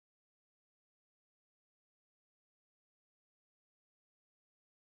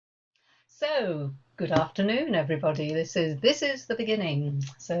So, good afternoon, everybody. This is the beginning.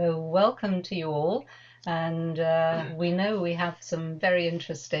 So, welcome to you all. And we know we have some very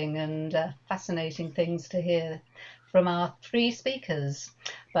interesting and fascinating things to hear from our three speakers.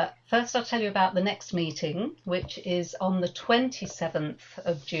 But first, I'll tell you about the next meeting, which is on the 27th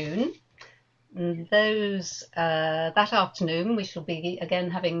of June. That afternoon we shall be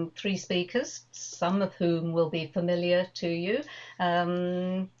again having three speakers, some of whom will be familiar to you,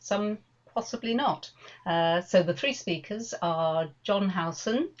 some possibly not. So the three speakers are John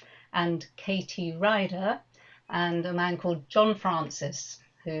Howson and Katie Ryder and a man called John Francis,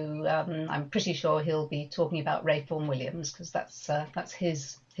 who I'm pretty sure he'll be talking about Ray Vaughan Williams, because that's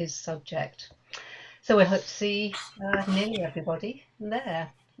his subject. So we hope to see nearly everybody there,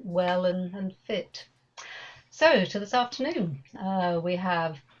 well and fit. So to this afternoon, we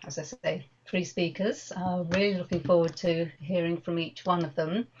have, as I say, three speakers. Really looking forward to hearing from each one of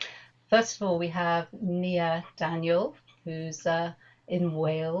them. First of all, we have Nia Daniel, who's in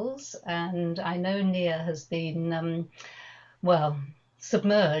Wales, and I know Nia has been,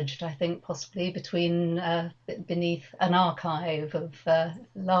 submerged, I think, possibly beneath an archive of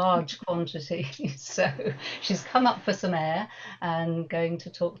large quantities. So she's come up for some air and going to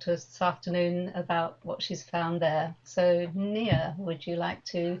talk to us this afternoon about what she's found there. So Nia, would you like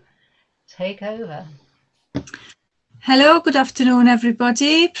to take over? Hello, good afternoon,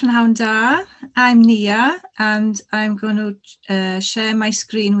 everybody. Prynhawn da. I'm Nia, and I'm going to share my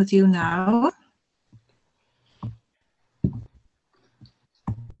screen with you now.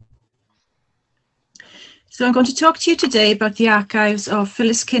 So I'm going to talk to you today about the archives of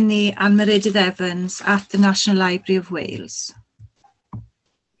Phyllis, Kinney and Meredydd Evans at the National Library of Wales.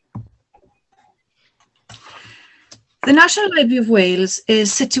 The National Library of Wales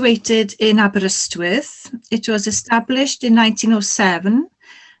is situated in Aberystwyth. It was established in 1907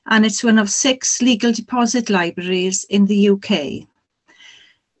 and it's one of 6 legal deposit libraries in the UK.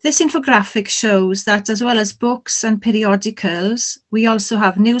 This infographic shows that as well as books and periodicals, we also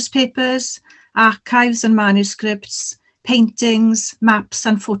have newspapers, archives and manuscripts, paintings, maps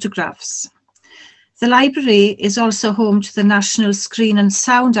and photographs. The library is also home to the National Screen and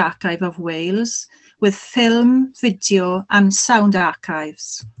Sound Archive of Wales, with film, video and sound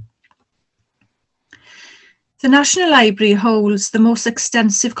archives. The National Library holds the most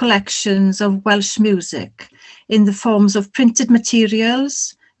extensive collections of Welsh music in the forms of printed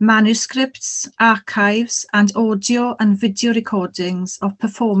materials, manuscripts, archives and audio and video recordings of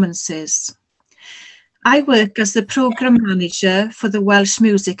performances. I work as the Programme Manager for the Welsh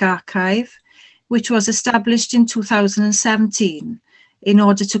Music Archive, which was established in 2017 in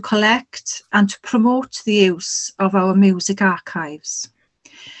order to collect and to promote the use of our music archives.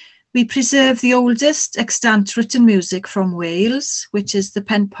 We preserve the oldest extant written music from Wales, which is the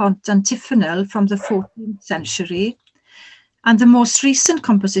Pen Pont Antiphonal from the 14th century, and the most recent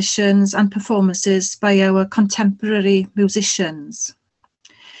compositions and performances by our contemporary musicians.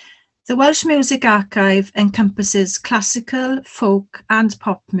 The Welsh Music Archive encompasses classical, folk and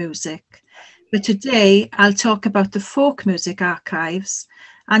pop music, but today I'll talk about the folk music archives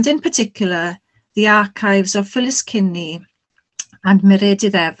and in particular the archives of Phyllis, Kinney and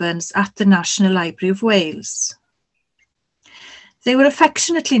Meredydd Evans at the National Library of Wales. They were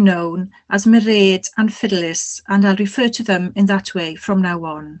affectionately known as Meredydd and Phyllis, and I'll refer to them in that way from now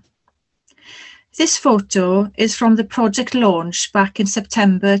on. This photo is from the project launch back in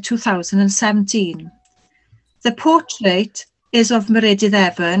September 2017. The portrait is of Meredydd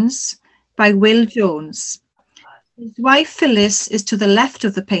Evans by Will Jones. His wife Phyllis is to the left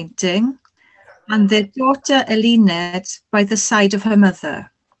of the painting and their daughter Eluned by the side of her mother.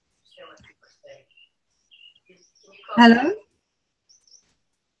 Hello?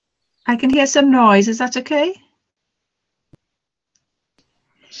 I can hear some noise, is that okay?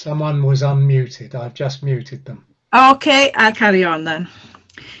 Someone was unmuted. I've just muted them. Okay, I'll carry on then.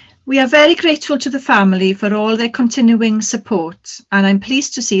 We are very grateful to the family for all their continuing support, and I'm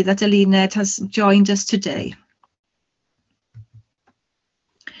pleased to see that Eluned has joined us today.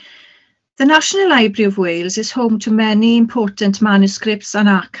 The National Library of Wales is home to many important manuscripts and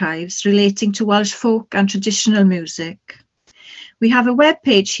archives relating to Welsh folk and traditional music. We have a web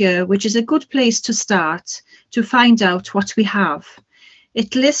page here, which is a good place to start to find out what we have.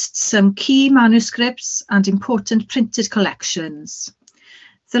 It lists some key manuscripts and important printed collections.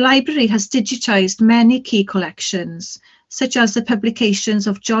 The library has digitised many key collections, such as the publications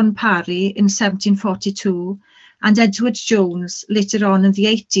of John Parry in 1742 and Edward Jones later on in the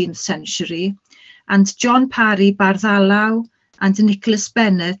 18th century, and John Parry Barddalaw and Nicholas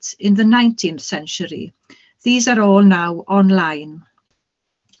Bennett in the 19th century. These are all now online.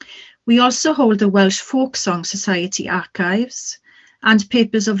 We also hold the Welsh Folk Song Society archives and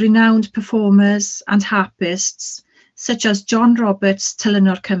papers of renowned performers and harpists such as John Roberts,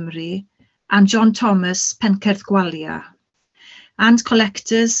 Tylynor Cymru, and John Thomas, Pencerdd Gwalia, and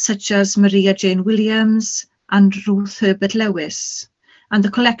collectors such as Maria Jane Williams and Ruth Herbert Lewis, and the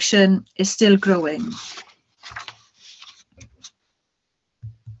collection is still growing.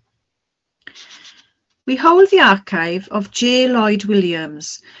 We hold the archive of J. Lloyd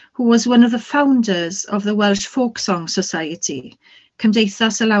Williams, who was one of the founders of the Welsh Folk Song Society,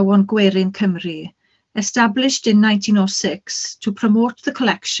 Cymdeithas y Lawon Gwerin Cymru, established in 1906 to promote the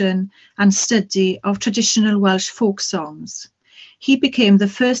collection and study of traditional Welsh folk songs. He became the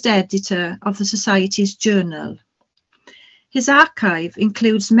first editor of the Society's journal. His archive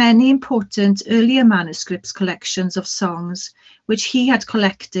includes many important earlier manuscripts collections of songs which he had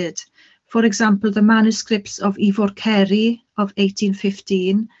collected, for example, the manuscripts of Ifor Ceri of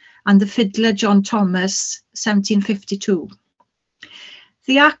 1815 and the fiddler John Thomas, 1752.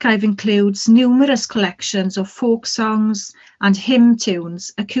 The archive includes numerous collections of folk songs and hymn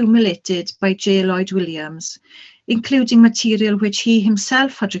tunes accumulated by J. Lloyd Williams, including material which he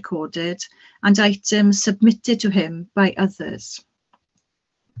himself had recorded and items submitted to him by others.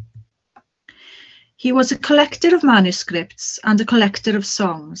 He was a collector of manuscripts and a collector of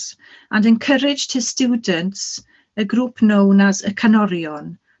songs, and encouraged his students, a group known as y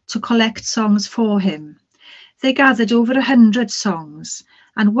Canorion, to collect songs for him. They gathered over 100 songs,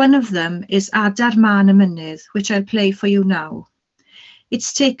 and one of them is Adar Man y Mynydd, which I'll play for you now.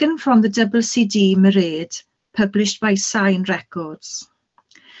 It's taken from the double CD Meredydd, published by Sign Records.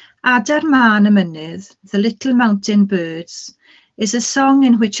 Adar Man y Mynydd, The Little Mountain Birds, is a song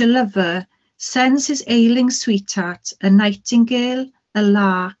in which a lover sends his ailing sweetheart a nightingale, a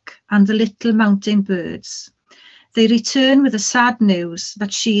lark, and the little mountain birds. They return with the sad news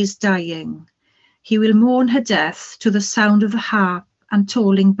that she is dying. He will mourn her death to the sound of the harp and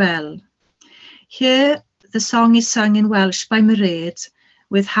tolling bell. Here, the song is sung in Welsh by Meredydd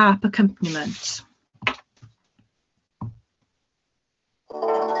with harp accompaniment.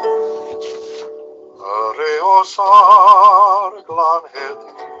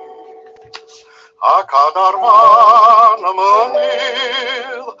 Ac Adar Man y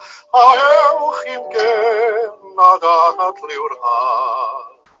Mynydd, a ewch i'm gen a dadliw'r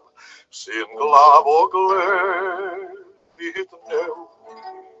haf, sy'n glaf o glefyd new.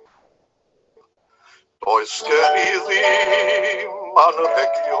 Does gen I ddim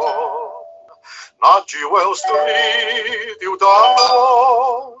anrhegion, na jiwel stryd i'w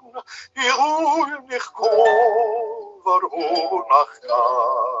danfon, I ddwyn i'ch cof ar hwn a'ch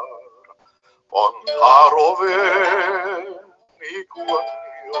gar. Ond ar o fe'n I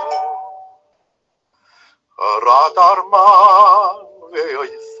gwanio. Yr Adar Man fe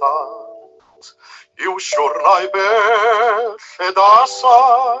oethant, i'w siwrnau bell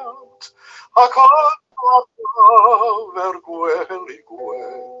edasant, ac ar gwely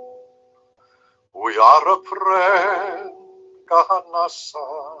gwen. Wy ar y pren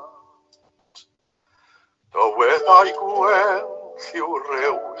ganasant, dyweddau gwen i'w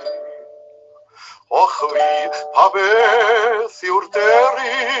rewyn, o chwi pa beth yw'r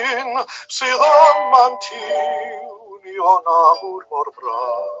deryn sydd o'n mantiwn I o'n awr mor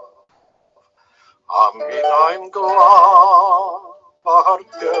braf. A minnau'n glaf ar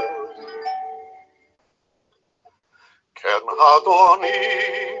deryn. Cenhadon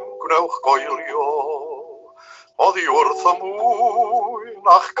I'm gnewch goelio, oddi wrth y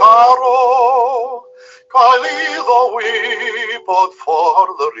mwyn a'ch caro, gael iddo wybod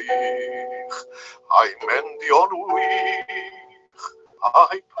ffordd yr ich, a'i mendio'n wych,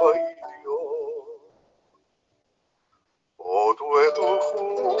 a'i peidio. O dwedwch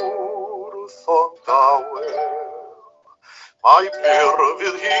wrth o'n dawel, mae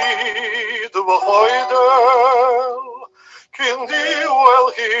byrfydd hyd fy hoedel, cyn diwel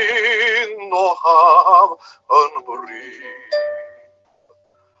hyn o haf yn bryd.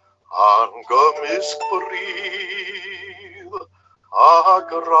 An gymysg bryd a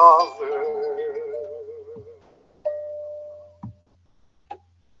grafel.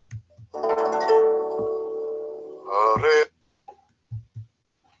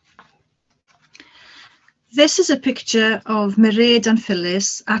 This is a picture of Meredydd and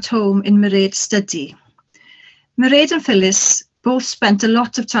Phyllis at home in Meredydd study. Meredydd and Phyllis both spent a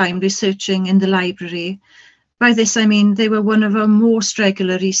lot of time researching in the library. By this I mean they were one of our most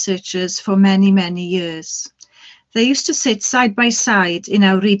regular researchers for many, many years. They used to sit side by side in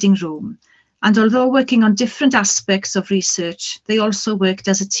our reading room, and although working on different aspects of research, they also worked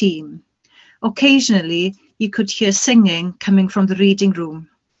as a team. Occasionally, you could hear singing coming from the reading room.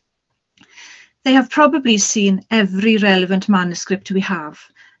 They have probably seen every relevant manuscript we have,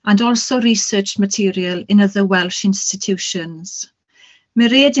 and also researched material in other Welsh institutions.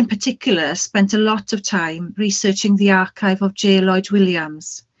 Meredydd in particular spent a lot of time researching the archive of J. Lloyd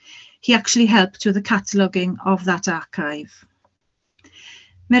Williams. He actually helped with the cataloguing of that archive.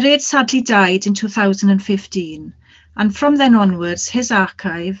 Meredydd sadly died in 2015, and from then onwards his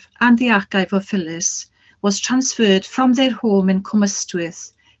archive and the archive of Phyllis was transferred from their home in Cwm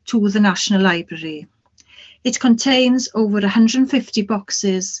Ystwyth to the National Library. It contains over 150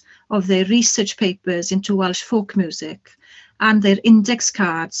 boxes of their research papers into Welsh folk music and their index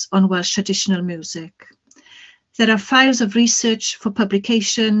cards on Welsh traditional music. There are files of research for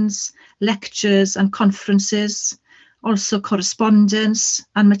publications, lectures and conferences, also correspondence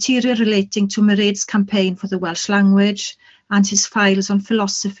and material relating to Meredydd's campaign for the Welsh language and his files on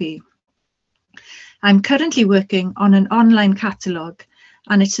philosophy. I'm currently working on an online catalogue,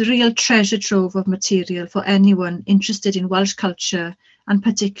 and it's a real treasure trove of material for anyone interested in Welsh culture and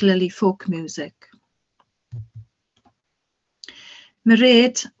particularly folk music.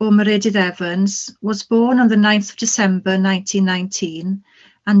 Meredydd, or Meredydd Evans, was born on the 9th of December 1919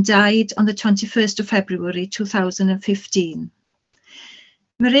 and died on the 21st of February 2015.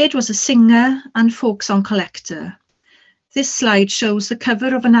 Meredydd was a singer and folk song collector. This slide shows the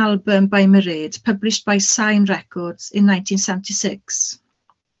cover of an album by Meredydd published by Sign Records in 1976.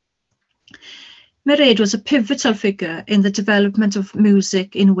 Meredydd was a pivotal figure in the development of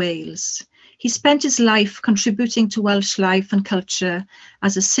music in Wales. He spent his life contributing to Welsh life and culture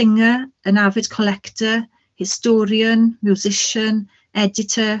as a singer, an avid collector, historian, musician,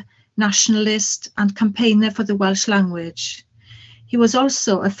 editor, nationalist, and campaigner for the Welsh language. He was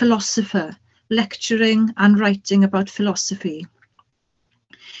also a philosopher, lecturing and writing about philosophy.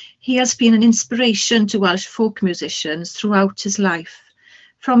 He has been an inspiration to Welsh folk musicians throughout his life,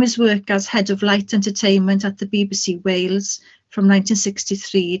 from his work as head of light entertainment at the BBC Wales from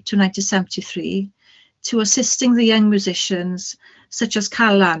 1963 to 1973, to assisting the young musicians such as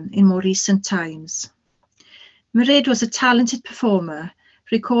Callan in more recent times. Meredydd was a talented performer,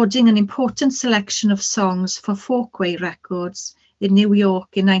 recording an important selection of songs for Folkway Records in New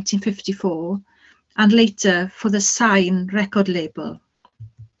York in 1954, and later for the Sign record label.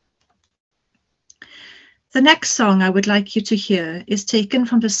 The next song I would like you to hear is taken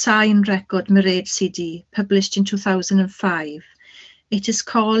from the Sign record Meredydd CD, published in 2005. It is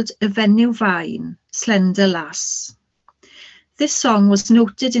called Y Fenyw Fain, Slender Lass. This song was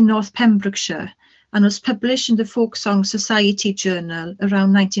noted in North Pembrokeshire and was published in the Folk Song Society Journal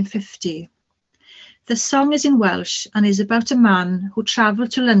around 1950. The song is in Welsh and is about a man who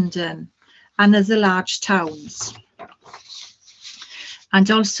travelled to London and other large towns,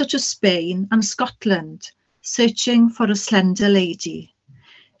 and also to Spain and Scotland, searching for a slender lady.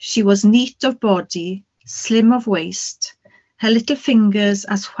 She was neat of body, slim of waist, her little fingers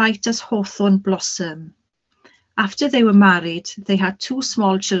as white as hawthorn blossom. After they were married, they had two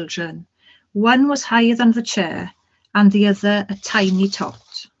small children. One was higher than the chair, and the other a tiny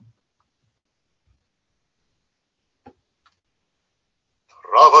tot.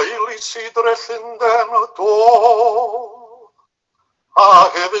 Trafaelu si Llundain do, a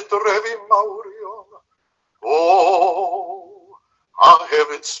hefyd drefi mawrion, do, a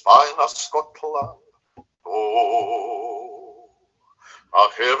hefyd Sbaen a Scotland, do, a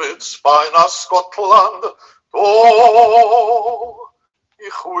hefyd Sbaen a Scotland, do, I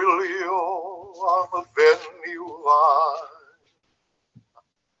chwilio am y fenyw fain.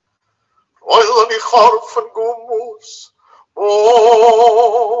 Roeddwn I chorff yn gwmws, o,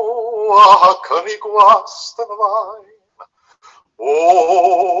 a cynnig gwast yn fain. O,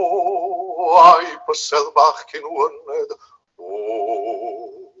 a'i bysedd bach cyn wyned, o,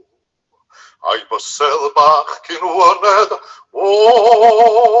 a'i bysedd bach cyn wyned, o,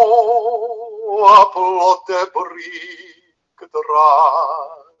 a blode brig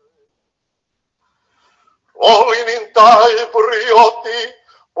draen. Ro'n i'n dau briodi,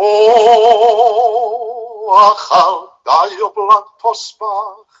 o, a chal dau o blant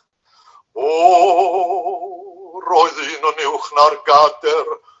tosbach. O, roedd un yn uwch na'r gader.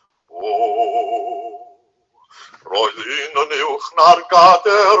 O, roedd un yn uwch na'r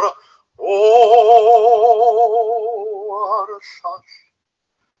gader. O, ar y llall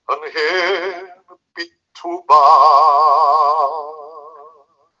yn hen bitw bach.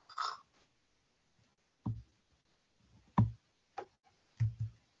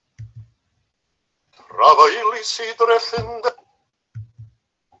 Trafaelu si Llundain.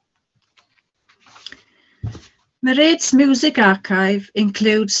 Meredydd's music archive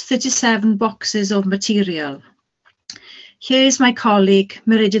includes 37 boxes of material. Here is my colleague,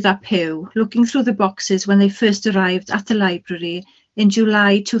 Meredydd ap Huw, looking through the boxes when they first arrived at the library in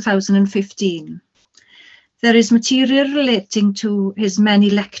July 2015. There is material relating to his many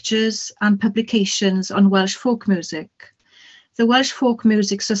lectures and publications on Welsh folk music. The Welsh Folk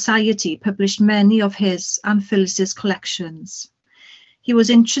Music Society published many of his and Phyllis's collections. He was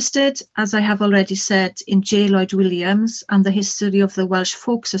interested, as I have already said, in J. Lloyd Williams and the history of the Welsh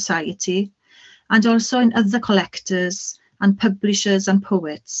Folk Society, and also in other collectors and publishers and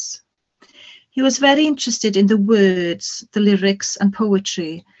poets. He was very interested in the words, the lyrics and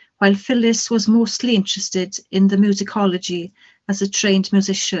poetry, while Phyllis was mostly interested in the musicology as a trained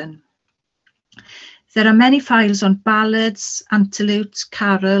musician. There are many files on ballads, antelutes,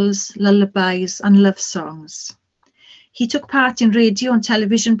 carols, lullabies and love songs. He took part in radio and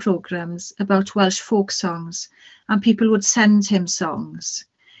television programmes about Welsh folk songs, and people would send him songs.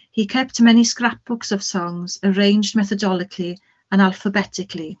 He kept many scrapbooks of songs, arranged methodologically and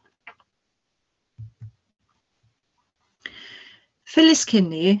alphabetically. Phyllis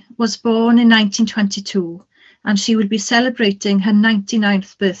Kinney was born in 1922, and she will be celebrating her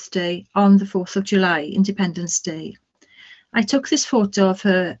 99th birthday on the 4th of July, Independence Day. I took this photo of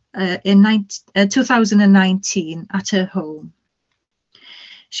her in 2019 at her home.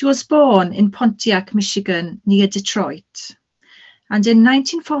 She was born in Pontiac, Michigan, near Detroit. And in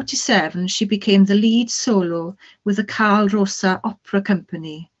 1947, she became the lead solo with the Carl Rosa Opera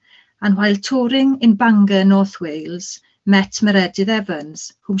Company. And while touring in Bangor, North Wales, met Meredydd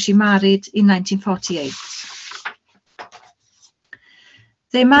Evans, whom she married in 1948.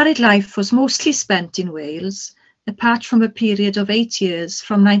 Their married life was mostly spent in Wales, apart from a period of 8 years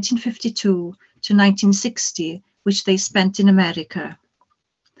from 1952 to 1960, which they spent in America.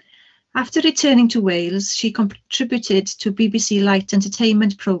 After returning to Wales, she contributed to BBC Light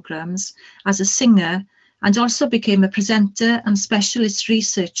Entertainment programmes as a singer and also became a presenter and specialist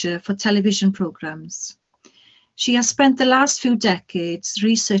researcher for television programmes. She has spent the last few decades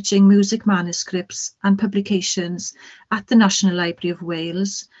researching music manuscripts and publications at the National Library of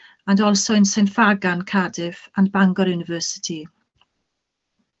Wales and also in St Fagan, Cardiff and Bangor University.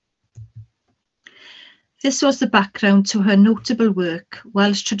 This was the background to her notable work,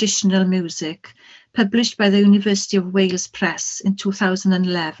 Welsh Traditional Music, published by the University of Wales Press in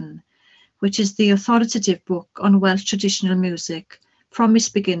 2011, which is the authoritative book on Welsh traditional music from its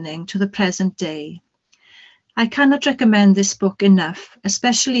beginning to the present day. I cannot recommend this book enough,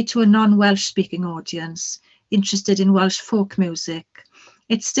 especially to a non-Welsh speaking audience interested in Welsh folk music.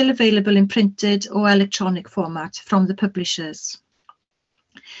 It's still available in printed or electronic format from the publishers.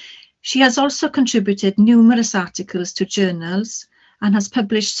 She has also contributed numerous articles to journals and has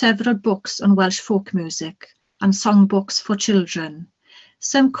published several books on Welsh folk music and songbooks for children,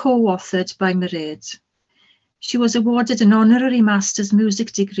 some co-authored by Meredydd. She was awarded an honorary Master's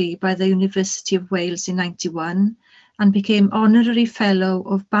Music degree by the University of Wales in 1991 and became Honorary Fellow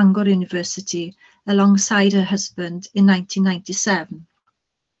of Bangor University alongside her husband in 1997.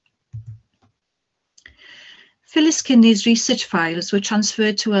 Phyllis Kinney's research files were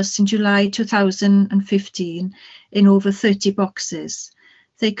transferred to us in July 2015 in over 30 boxes.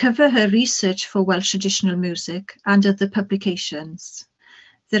 They cover her research for Welsh traditional music and other publications.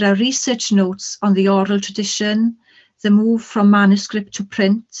 There are research notes on the oral tradition, the move from manuscript to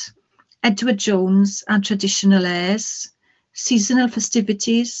print, Edward Jones and traditional airs, seasonal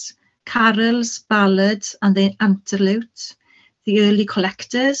festivities, carols, ballads and the antelute, the early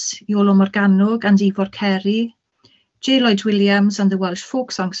collectors, Iolo Morgannwg and Ifor Cerry, J. Lloyd Williams and the Welsh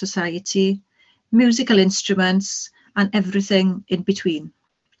Folk Song Society, musical instruments, and everything in between.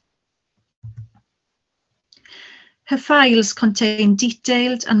 Her files contain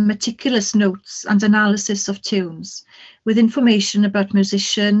detailed and meticulous notes and analysis of tunes, with information about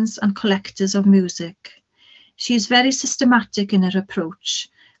musicians and collectors of music. She is very systematic in her approach,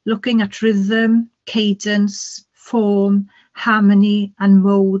 looking at rhythm, cadence, form, harmony, and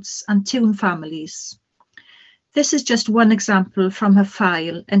modes and tune families. This is just one example from her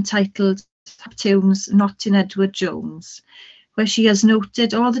file entitled Tunes Not in Edward Jones, where she has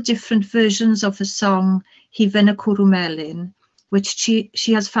noted all the different versions of the song Hufen y Cwrw Melyn, which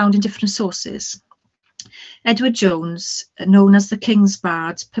she has found in different sources. Edward Jones, known as the King's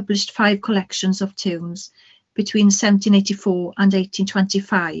Bard, published 5 collections of tunes between 1784 and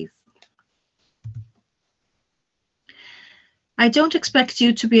 1825. I don't expect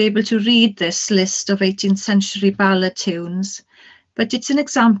you to be able to read this list of 18th century ballad tunes, but it's an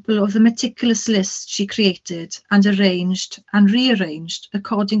example of the meticulous list she created and arranged and rearranged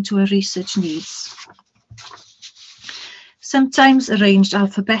according to her research needs. Sometimes arranged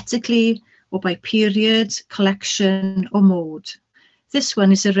alphabetically or by period, collection, or mode. This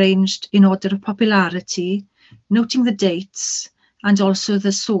one is arranged in order of popularity, noting the dates and also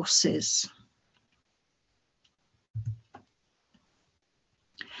the sources.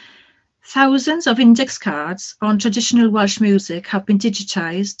 Thousands of index cards on traditional Welsh music have been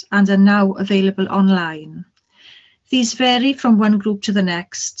digitised and are now available online. These vary from one group to the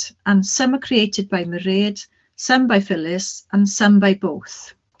next, and some are created by Meredydd, some by Phyllis, and some by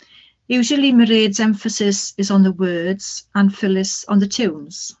both. Usually Meredydd's emphasis is on the words and Phyllis on the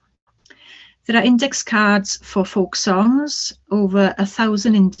tunes. There are index cards for folk songs, over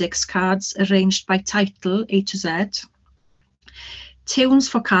 1,000 index cards arranged by title A to Z. Tunes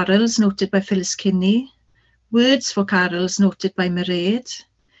for carols noted by Phyllis Kinney, words for carols noted by Meredydd,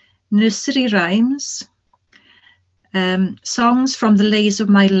 nursery rhymes, songs from the Lays of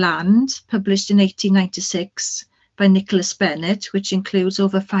My Land, published in 1896 by Nicholas Bennett, which includes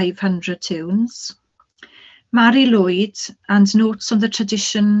over 500 tunes, Mary Lloyd, and notes on the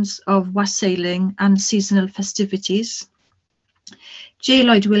traditions of wassailing and seasonal festivities, J.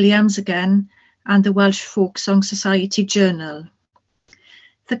 Lloyd Williams again, and the Welsh Folk Song Society Journal.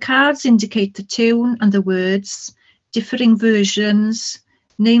 The cards indicate the tune and the words, differing versions,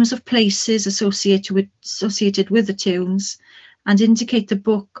 names of places associated with the tunes, and indicate the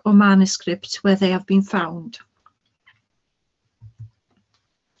book or manuscript where they have been found.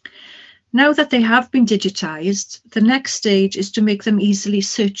 Now that they have been digitised, the next stage is to make them easily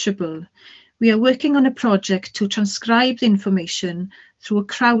searchable. We are working on a project to transcribe the information through a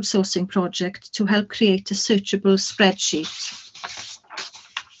crowdsourcing project to help create a searchable spreadsheet.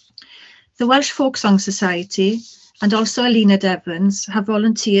 The Welsh Folk Song Society and also Alina Devons have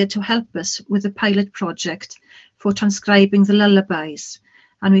volunteered to help us with a pilot project for transcribing the lullabies,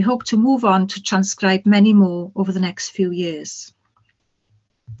 and we hope to move on to transcribe many more over the next few years.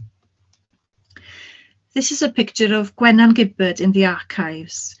 This is a picture of Gwennan Gibbard in the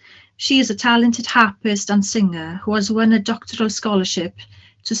archives. She is a talented harpist and singer who has won a doctoral scholarship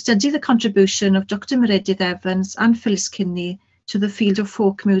to study the contribution of Dr. Meredydd Evans and Phyllis Kinney to the field of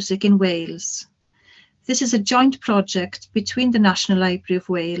folk music in Wales. This is a joint project between the National Library of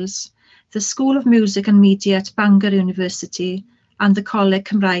Wales, the School of Music and Media at Bangor University, and the Coleg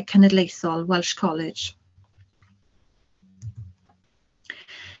Cymraeg Cenedlaethol, Welsh College.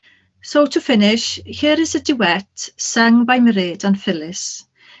 So to finish, here is a duet sung by Meredydd and Phyllis.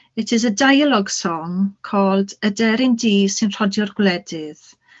 It is a dialogue song called Aderyn Di sy'n rhodio'r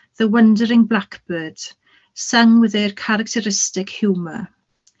gwledydd, The Wandering Blackbird, sung with their characteristic humour.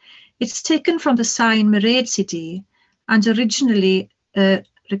 It's taken from the Sain Meredydd CD and originally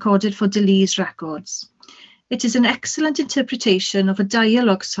recorded for Deleuze Records. It is an excellent interpretation of a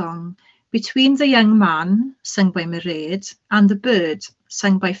dialogue song between the young man, sung by Meredydd, and the bird,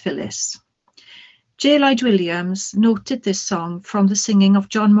 sung by Phyllis. J. Lloyd Williams noted this song from the singing of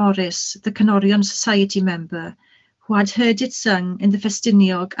John Morris, the Canorion Society member, who had heard it sung in the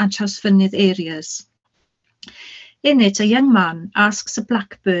Festiniog and Trawsfynydd areas. In it, a young man asks a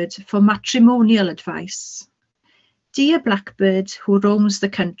blackbird for matrimonial advice. Dear blackbird who roams the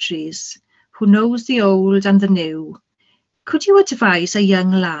countries, who knows the old and the new, could you advise a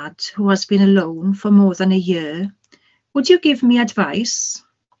young lad who has been alone for more than a year? Would you give me advice?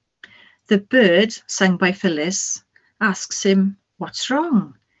 The bird, sung by Phyllis, asks him, what's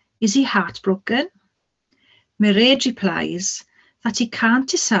wrong? Is he heartbroken? Meredydd replies that he can't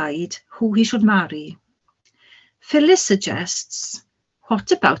decide who he should marry. Phyllis suggests,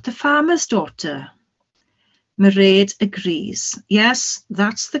 what about the farmer's daughter? Meredydd agrees, yes,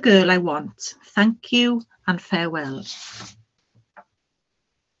 that's the girl I want. Thank you and farewell.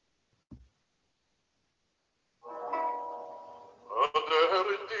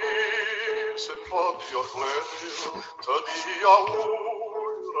 Aderyn Di sy'n rhodio'r gwledydd, tydi a wyr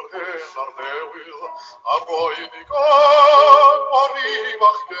yr hen a'r newydd, a roedd I gyngor I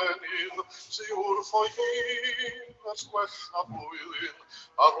fachgenydd, sy'n wrth o'i hun ers gwella blwyddyn,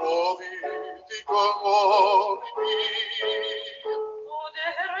 a roedd I gyngor I mi.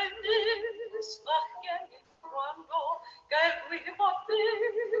 Aderyn Di fachgenydd gwrando, gael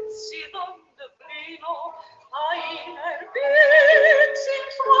gwybodaeth sydd yn dyflino, a un erbyn sy'n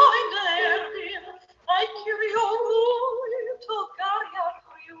troi'n erbyn, a'i curio rwyd o gariad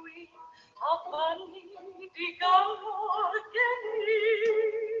rhywun, a fannu Di gyngor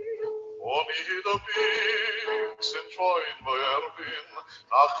gennydd. O'n I dy byd sy'n troi'n fy erbyn,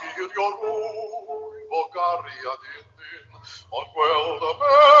 na chirio rwyf o gariad undyn, ond gweld y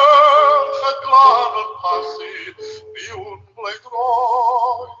merch y glan yn pasu, ni wn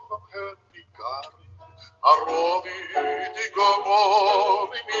bleidroedd am hen I gari, a roedd I Di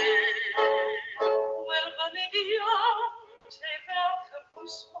gyngor I mi.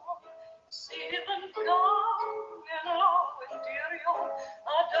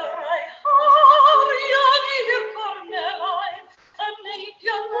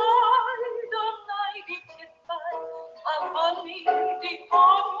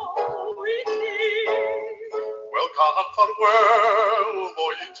 ac ar wel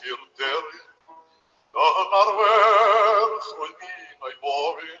oed i'r deryn. Yn ar werch roedd un ei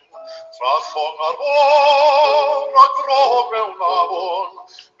borin, tra llong ar ôl a gro mewn afon,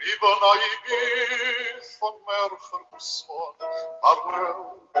 ni fyna i byth o'n merch yr gwson, farwel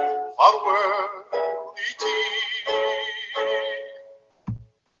i ti.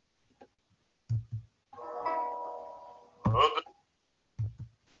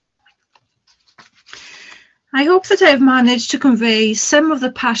 I hope that I've managed to convey some of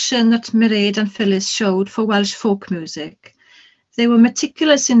the passion that Meredydd and Phyllis showed for Welsh folk music. They were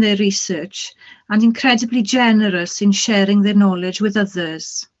meticulous in their research and incredibly generous in sharing their knowledge with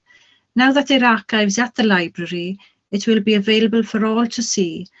others. Now that their archive's at the library, it will be available for all to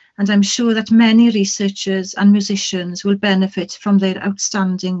see, and I'm sure that many researchers and musicians will benefit from their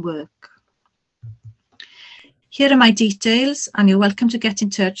outstanding work. Here are my details, and you're welcome to get in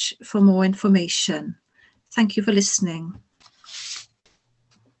touch for more information. Thank you for listening.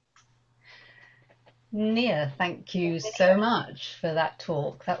 Nia, thank you so much for that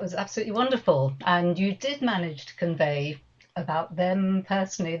talk. That was absolutely wonderful. And you did manage to convey about them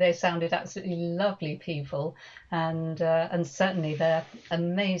personally. They sounded absolutely lovely people, and certainly their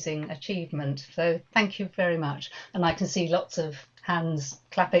amazing achievement. So thank you very much. And I can see lots of hands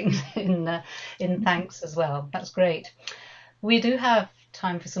clapping in thanks as well. That's great. We do have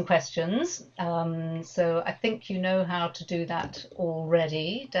time for some questions. So I think you know how to do that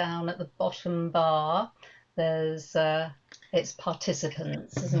already. Down at the bottom bar, there's it's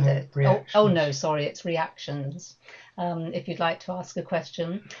participants, isn't it? Oh no, sorry, it's reactions. If you'd like to ask a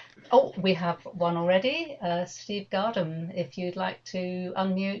question. Oh, we have one already. Steve Gardam, if you'd like to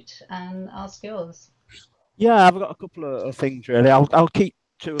unmute and ask yours. Yeah, I've got a couple of things really. I'll keep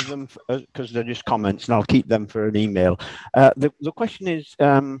two of them because they're just comments, and I'll keep them for an email. The question is,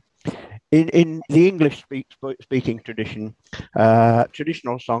 in the English speaking tradition,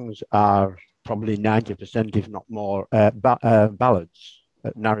 traditional songs are probably 90%, if not more, ballads,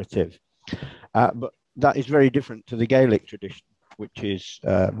 narrative. But that is very different to the Gaelic tradition, which is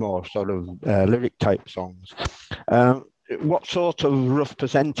more sort of lyric type songs. What sort of rough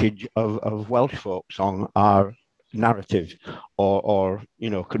percentage of Welsh folk song are narrative or you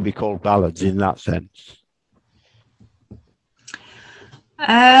know, could be called ballads in that sense?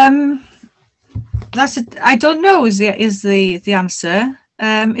 I don't know is the answer.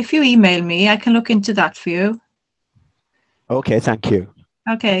 If you email me, I can look into that for you. Okay, thank you.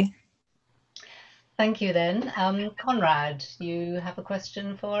 Okay. Thank you then. Conrad, you have a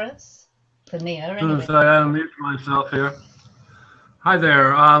question for us? For Nia, As soon as I unmute myself here. Hi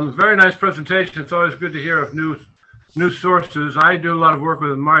there. Very nice presentation. It's always good to hear of new sources. I do a lot of work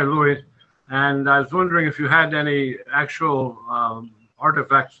with Meredydd, and I was wondering if you had any actual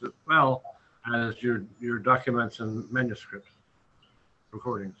artifacts as well as your documents and manuscripts,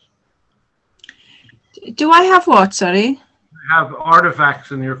 recordings. Do I have what, sorry? Have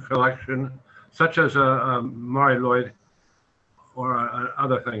artifacts in your collection, such as a Meredydd or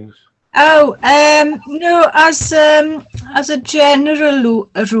other things? Oh, no, as a general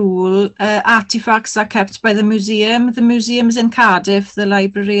rule, artifacts are kept by the museum. The museum's in Cardiff, the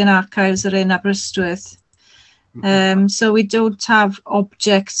library and archives are in Aberystwyth. So we don't have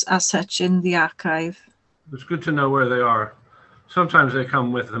objects as such in the archive. It's good to know where they are. Sometimes they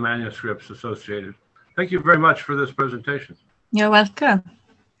come with the manuscripts associated. Thank you very much for this presentation. You're welcome.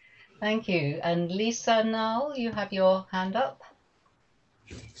 Thank you. And Lisa Null, you have your hand up.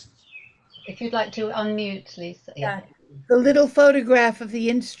 If you'd like to unmute, Lisa. Yeah. The little photograph of the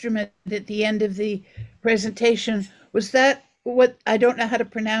instrument at the end of the presentation, was that what, I don't know how to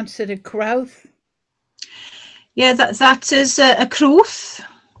pronounce it, a crowth? Yeah, that is a crwth.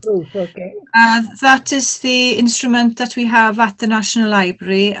 Okay. That is the instrument that we have at the National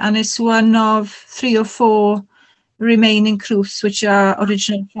Library, and it's one of 3 or 4 remaining crwths which are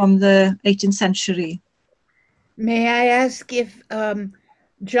original from the 18th century. May I ask if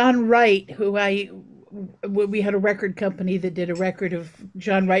John Wright, who we had a record company that did a record of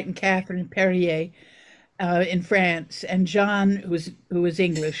John Wright and Catherine Perrier in France, and John, who was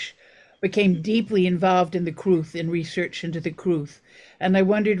English, became deeply involved in the crwth, in research into the crwth. And I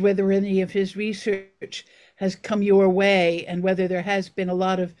wondered whether any of his research has come your way, and whether there has been a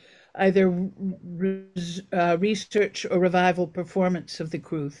lot of either research or revival performance of the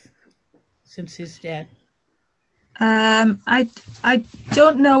crwth since his death. I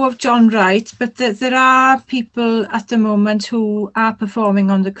don't know of John Wright, but there are people at the moment who are performing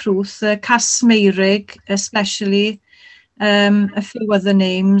on the crwth. Cas Meirig, especially, a few other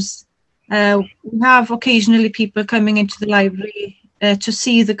names. We have occasionally people coming into the library to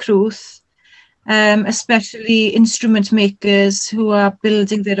see the crwth, especially instrument makers who are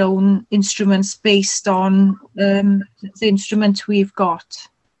building their own instruments based on the instrument we've got.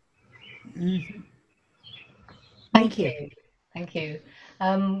 Mhm. Thank you. Thank you.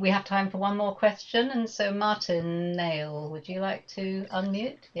 We have time for one more question, and so Martin Nail, would you like to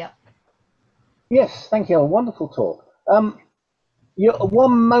unmute? Yeah. Yes, thank you. A wonderful talk.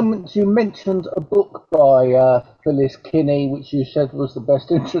 One moment you mentioned a book by Phyllis Kinney, which you said was the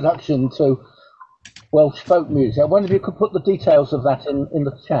best introduction to Welsh folk music. I wonder if you could put the details of that in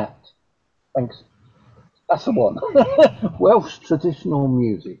the chat. Thanks. That's the one. Welsh traditional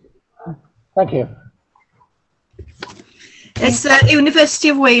music. Thank you. It's the University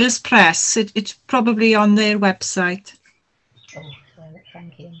of Wales Press. It's probably on their website. Oh,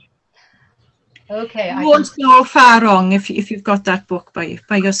 thank you. Okay. You won't go far wrong if you've got that book by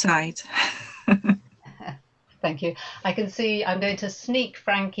your side. Thank you. I can see I'm going to sneak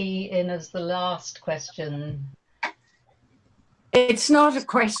Frankie in as the last question. It's not a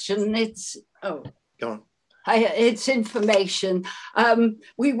question, it's, oh, Go on. it's information.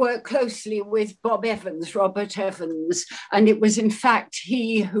 We work closely with Robert Evans, and it was in fact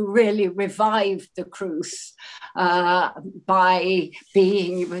he who really revived the crwth by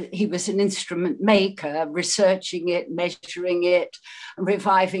he was an instrument maker, researching it, measuring it,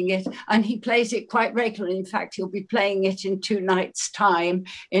 reviving it, and he plays it quite regularly. In fact, he'll be playing it in 2 nights' time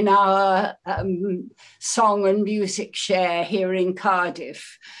in our song and music share here in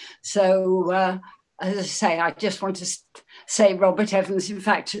Cardiff. So, as I say, I just want to say Robert Evans, in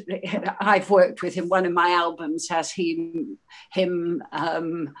fact, I've worked with him. One of my albums has him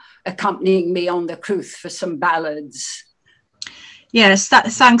accompanying me on the crwth for some ballads. Yes,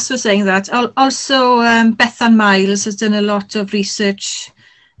 thanks for saying that. Also, Bethan Miles has done a lot of research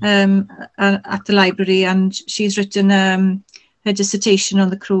at the library, and she's written her dissertation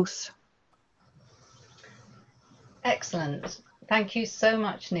on the crwth. Excellent. Thank you so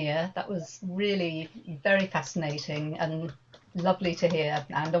much, Nia. That was really very fascinating and lovely to hear,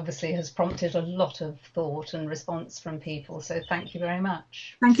 and obviously has prompted a lot of thought and response from people. So thank you very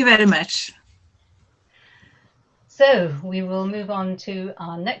much. Thank you very much. So we will move on to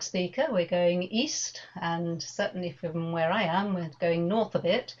our next speaker. We're going east, and certainly from where I am, we're going north a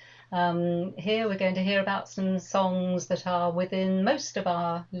bit. Here we're going to hear about some songs that are within most of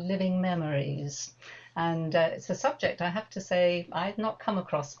our living memories. And it's a subject, I have to say, I've not come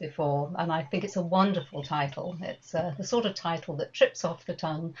across before, and I think it's a wonderful title. It's the sort of title that trips off the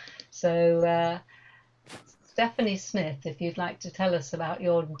tongue. So Stephanie Smith, if you'd like to tell us about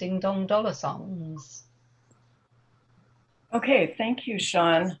your Ding Dong Dollar songs. Okay, thank you,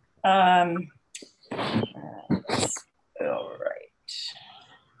 Sean. All right.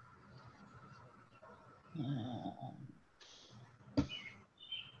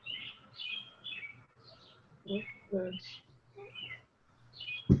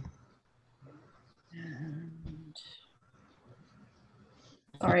 And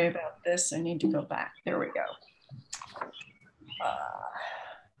sorry about this, I need to go back. There we go.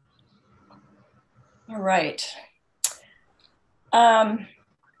 All right. I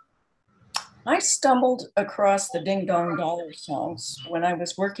stumbled across the Ding Dong Dollar songs when I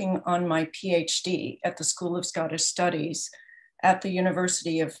was working on my PhD at the School of Scottish Studies at the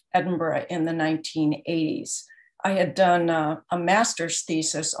University of Edinburgh in the 1980s. I had done a master's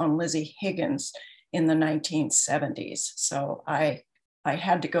thesis on Lizzie Higgins in the 1970s, so I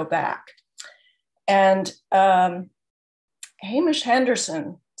had to go back. And Hamish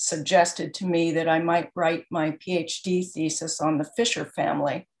Henderson suggested to me that I might write my PhD thesis on the Fisher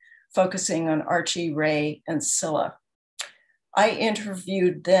family, focusing on Archie, Ray, and Cilla. I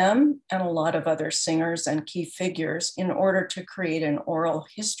interviewed them and a lot of other singers and key figures in order to create an oral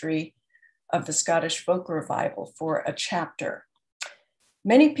history of the Scottish folk revival for a chapter.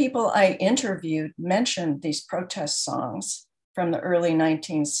 Many people I interviewed mentioned these protest songs from the early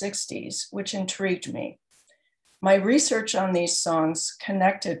 1960s, which intrigued me. My research on these songs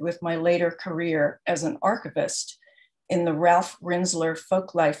connected with my later career as an archivist in the Ralph Rinsler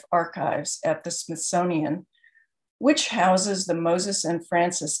Folklife Archives at the Smithsonian, which houses the Moses and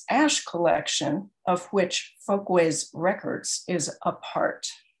Francis Ashe collection, of which Folkways Records is a part.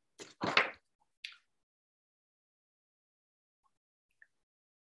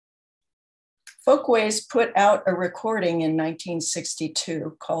 Folkways put out a recording in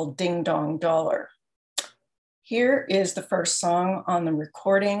 1962 called Ding Dong Dollar. Here is the first song on the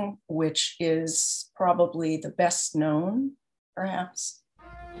recording, which is probably the best known, perhaps.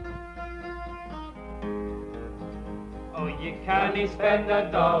 Oh, you can't spend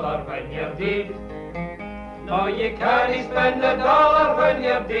 $1 when you're dead. No, you can't spend $1 when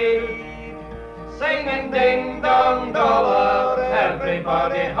you're dead. singing ding dong dollar.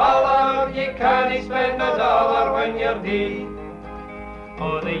 Everybody holler, you can't spend a dollar when you're dead.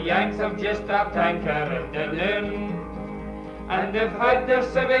 Oh, the Yanks have just stopped anchor at the noon, and they've had their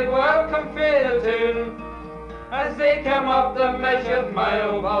civic welcome fair tune. As they came up the measured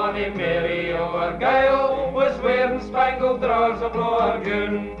mile, bonny Mary O'Argyle was wearing spangled drawers of lower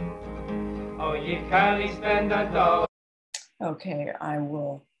goon. Oh, you can't spend a dollar. Okay, I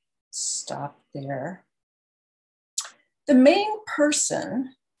will stop there. The main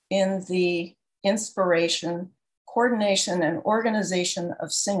person in the inspiration, coordination, and organization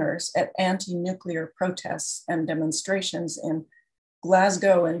of singers at anti-nuclear protests and demonstrations in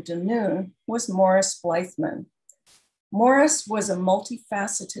Glasgow and Dunoon was Maurice Blythman. Maurice was a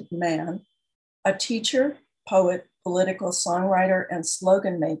multifaceted man, a teacher, poet, political songwriter, and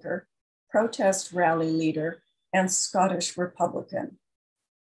slogan maker, protest rally leader, and Scottish Republican.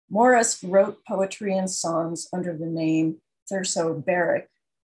 Maurice wrote poetry and songs under the name Thurso Berwick,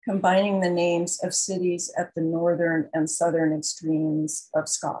 combining the names of cities at the northern and southern extremes of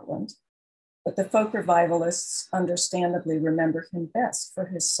Scotland. But the folk revivalists understandably remember him best for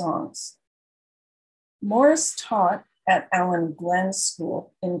his songs. Maurice taught at Allen Glen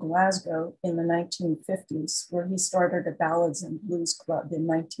School in Glasgow in the 1950s, where he started a ballads and blues club in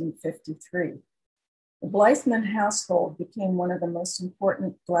 1953. The Blythman household became one of the most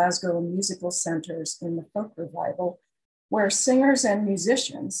important Glasgow musical centers in the folk revival, where singers and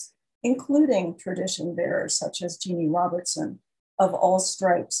musicians, including tradition bearers such as Jeannie Robertson, of all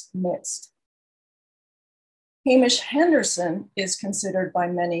stripes, mixed. Hamish Henderson is considered by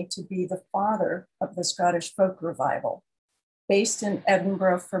many to be the father of the Scottish folk revival. Based in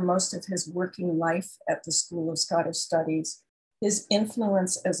Edinburgh for most of his working life at the School of Scottish Studies, his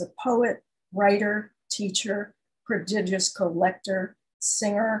influence as a poet, writer, teacher, prodigious collector,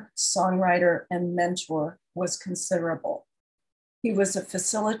 singer, songwriter, and mentor was considerable. He was a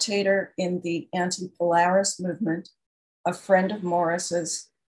facilitator in the anti-Polaris movement, a friend of Maurice's,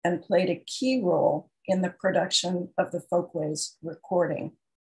 and played a key role in the production of the Folkways recording.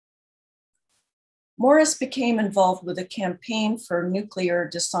 Maurice became involved with a campaign for nuclear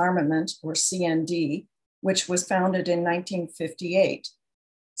disarmament, or CND, which was founded in 1958.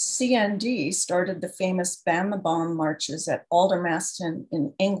 CND started the famous Ban the Bomb marches at Aldermaston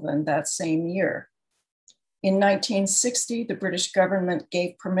in England that same year. In 1960, the British government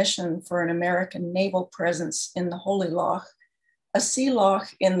gave permission for an American naval presence in the Holy Loch, a sea loch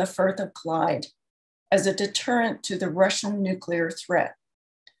in the Firth of Clyde, as a deterrent to the Russian nuclear threat.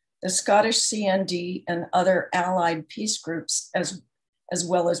 The Scottish CND and other allied peace groups, as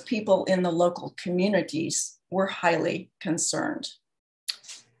well as people in the local communities, were highly concerned.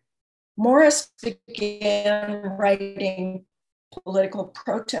 Maurice began writing political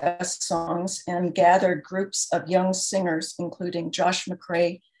protest songs and gathered groups of young singers, including Josh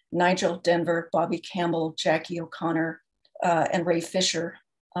McRae, Nigel Denver, Bobby Campbell, Jackie O'Connor, and Ray Fisher,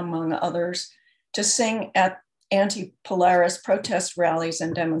 among others, to sing at anti-Polaris protest rallies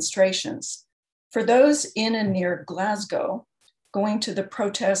and demonstrations. For those in and near Glasgow, going to the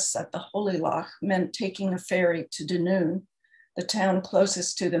protests at the Holy Loch meant taking a ferry to Dunoon, the town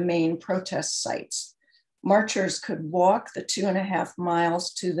closest to the main protest sites. Marchers could walk the 2.5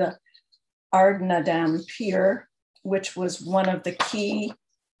 miles to the Ardnadam Pier, which was one of the key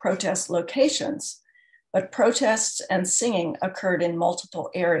protest locations. But protests and singing occurred in multiple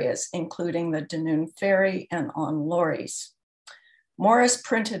areas, including the Dunoon Ferry and on lorries. Maurice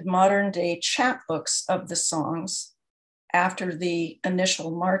printed modern-day chapbooks of the songs after the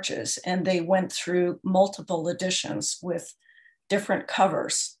initial marches, and they went through multiple editions with different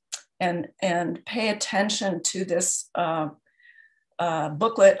covers. And pay attention to this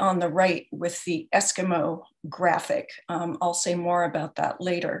booklet on the right with the Eskimo graphic. I'll say more about that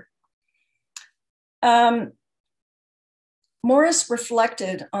later. Maurice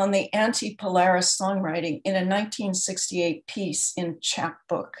reflected on the anti-Polaris songwriting in a 1968 piece in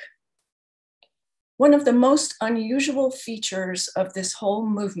Chapbook. One of the most unusual features of this whole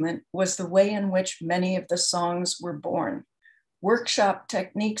movement was the way in which many of the songs were born. Workshop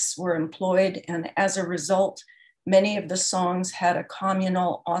techniques were employed, and as a result, many of the songs had a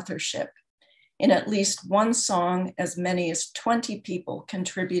communal authorship. In at least one song, as many as 20 people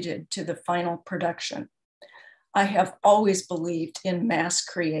contributed to the final production. I have always believed in mass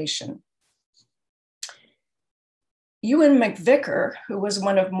creation. Ewan McVicker, who was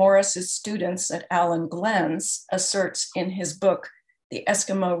one of Maurice's students at Allen Glens, asserts in his book, The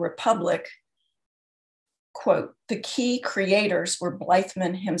Eskimo Republic, quote, "The key creators were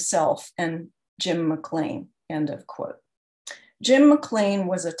Blythman himself and Jim McLean," end of quote. Jim McLean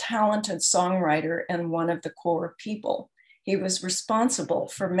was a talented songwriter and one of the core people. He was responsible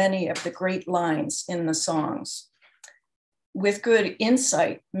for many of the great lines in the songs. With good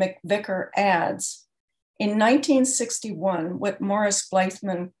insight, McVicker adds, in 1961, what Morris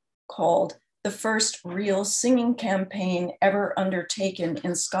Blythman called the first real singing campaign ever undertaken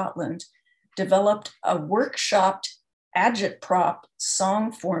in Scotland, developed a workshopped agitprop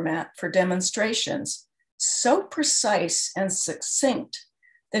song format for demonstrations, so precise and succinct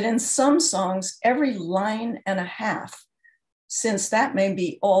that in some songs, every line and a half, since that may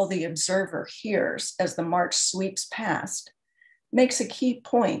be all the observer hears as the march sweeps past, makes a key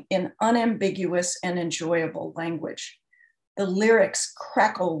point in unambiguous and enjoyable language. The lyrics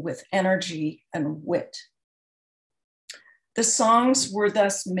crackle with energy and wit. The songs were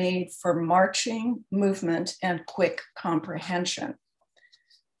thus made for marching, movement, and quick comprehension.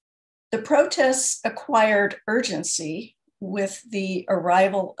 The protests acquired urgency with the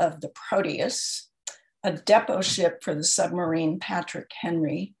arrival of the Proteus, a depot ship for the submarine Patrick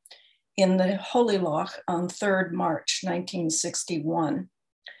Henry, in the Holy Loch on 3rd March 1961.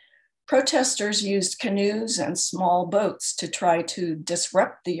 Protesters used canoes and small boats to try to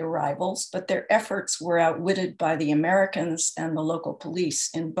disrupt the arrivals, but their efforts were outwitted by the Americans and the local police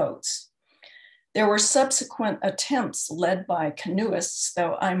in boats. There were subsequent attempts led by canoeists,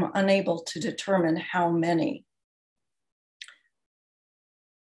 though I'm unable to determine how many.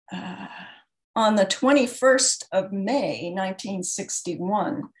 On the 21st of May,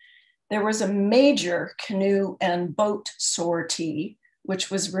 1961, there was a major canoe and boat sortie,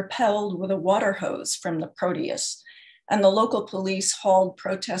 which was repelled with a water hose from the Proteus, and the local police hauled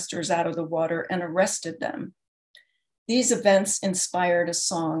protesters out of the water and arrested them. These events inspired a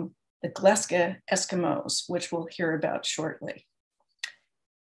song, the Gleska Eskimos, which we'll hear about shortly.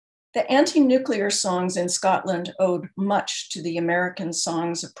 The anti-nuclear songs in Scotland owed much to the American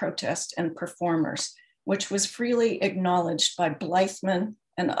songs of protest and performers, which was freely acknowledged by Blythman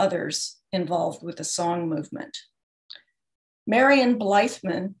and others involved with the song movement. Marion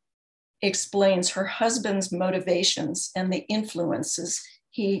Blythman explains her husband's motivations and the influences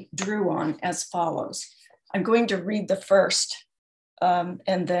he drew on as follows. I'm going to read the first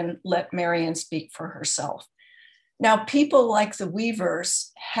and then let Marion speak for herself. Now, people like the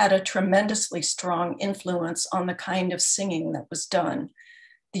Weavers had a tremendously strong influence on the kind of singing that was done.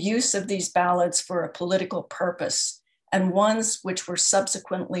 The use of these ballads for a political purpose and ones which were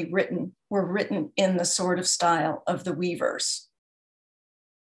subsequently written were written in the sort of style of the Weavers.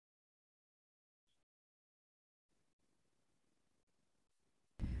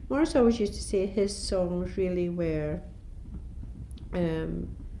 Morris always used to say his songs really were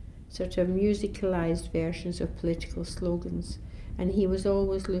sort of musicalized versions of political slogans, and he was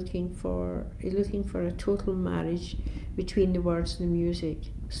always looking for a total marriage between the words and the music,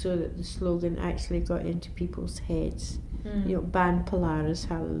 so that the slogan actually got into people's heads. You know, Ban Polaris,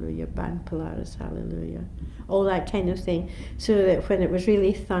 hallelujah, Ban Polaris, hallelujah, all that kind of thing, so that when it was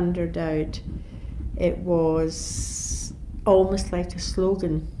really thundered out, it was almost like a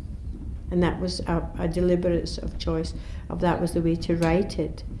slogan. And that was a deliberate sort of choice of that was the way to write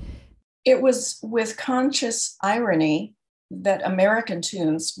it. It was with conscious irony that American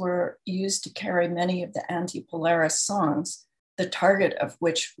tunes were used to carry many of the anti-Polaris songs, the target of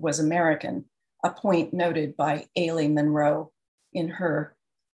which was American, a point noted by Ailey Monroe in her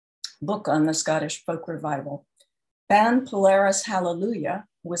book on the Scottish folk revival. Ban Polaris Hallelujah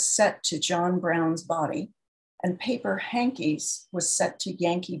was set to John Brown's Body, and Paper Hankies was set to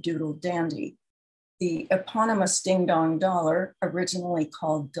Yankee Doodle Dandy. The eponymous Ding Dong Dollar, originally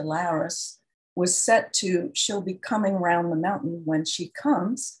called Delaris, was set to She'll Be Coming Round the Mountain When She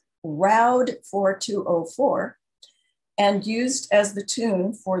Comes, Roud 4204, and used as the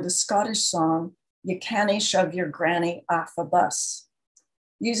tune for the Scottish song, You Canny Shove Your Granny Off a Bus.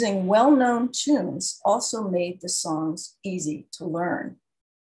 Using well-known tunes also made the songs easy to learn.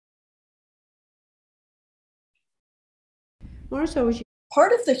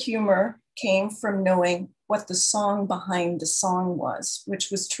 Part of the humor came from knowing what the song behind the song was,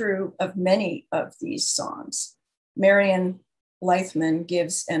 which was true of many of these songs. Marion Blythman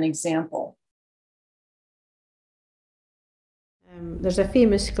gives an example. There's a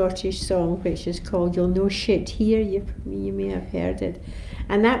famous Scottish song which is called You'll No Shit Here, you may have heard it.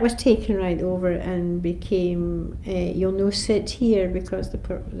 And that was taken right over and became You'll No Sit Here, because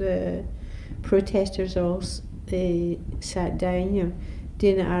the protesters all sat down, you know,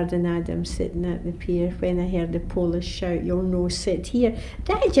 doing it Arden Adam sitting at the pier when I heard the Polish shout, You'll no sit here.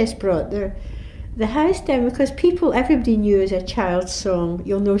 That just brought the house down, because everybody knew as a child's song,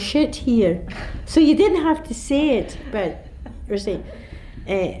 You'll no shit here. So you didn't have to say it, but Rosie.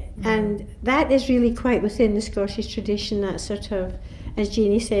 And that is really quite within the Scottish tradition, that sort of, as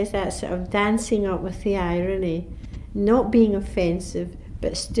Jeannie says, that sort of dancing up with the irony, not being offensive,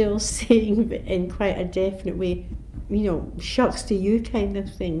 but still saying in quite a definite way, you know, shucks to you kind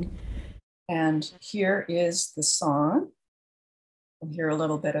of thing. And here is the song. We'll hear a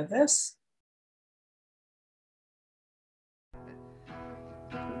little bit of this.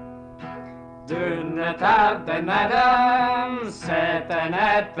 Dune tab the madam, sitting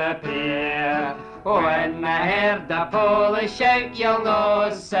at the pier. When I heard the Polish shout, you'll know,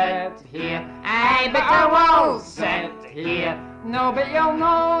 sit here. Aye, but I will sit here. No, but you'll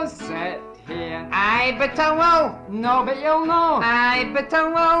know, sit here. Aye, but I will. No, but you'll know. Aye, but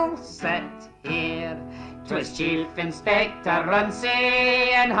I will sit here. 'Twas Chief Inspector Runcie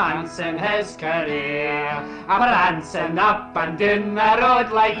and Hansen his career, prancing up and down the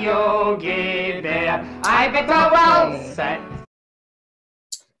road like Yogi Bear. I bet I will sit.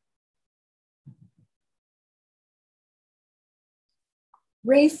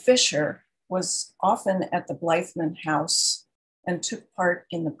 Ray Fisher was often at the Blythman House and took part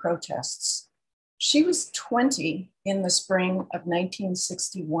in the protests. She was 20 in the spring of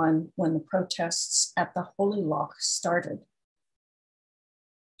 1961 when the protests at the Holy Loch started.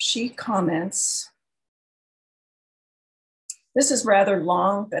 She comments, "This is rather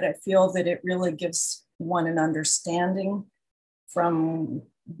long, but I feel that it really gives one an understanding from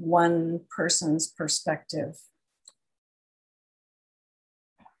one person's perspective."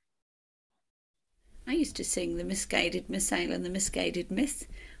 I used to sing The Misguided Missile and The Misguided Myth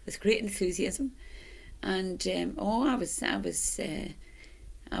with great enthusiasm. And I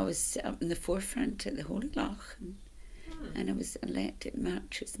was up in the forefront at the Holy Loch, and I was elected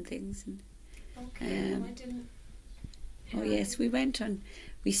marches and things. And, okay, I didn't. Oh yes, we went on.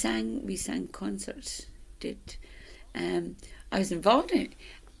 We sang concerts. I was involved in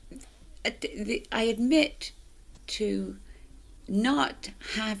it. I admit to not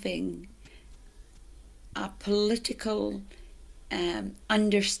having a political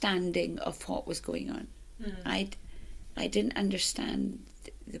understanding of what was going on. I didn't understand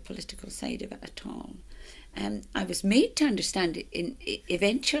the political side of it at all. I was made to understand it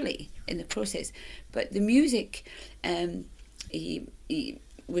eventually in the process, but the music he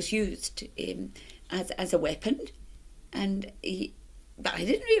was used as a weapon, and but I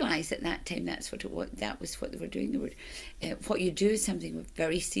didn't realise at that time that was what they were doing. They were what you do is something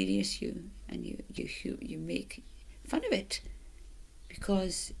very serious, and you make fun of it,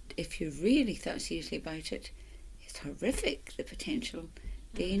 because if you really thought seriously about it, it's horrific, the potential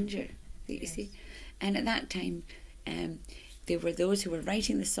danger that you see. And at that time, there were those who were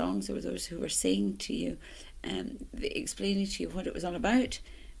writing the songs, there were those who were saying to you, explaining to you what it was all about,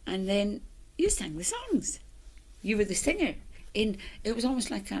 and then you sang the songs. You were the singer. It was almost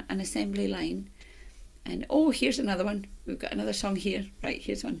like an assembly line. And here's another one. We've got another song here. Right,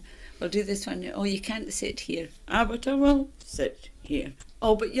 here's one. We'll do this one. Oh, you can't sit here. Ah, but I will sit here.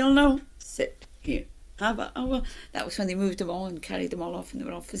 Oh, but you'll know. Sit here. Ah, but I will. That was when they moved them all and carried them all off, and they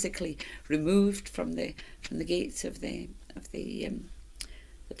were all physically removed from the gates of the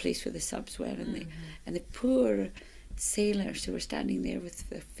place where the subs were, and the poor sailors who were standing there with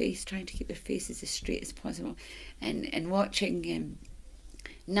their face, trying to keep their faces as straight as possible, and watching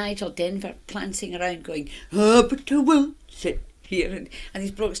Nigel Denver prancing around going, "Ah, but I will sit here," and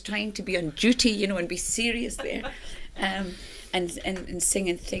these blokes trying to be on duty, and be serious there, and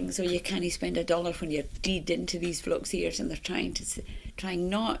singing things. "Oh, you can't spend $1 when you're deed into these blokes' ears," and they're trying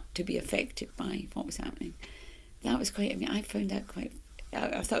not to be affected by what was happening. That was quite. I mean, I found that quite.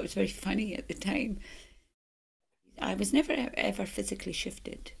 I thought it was very funny at the time. I was never ever physically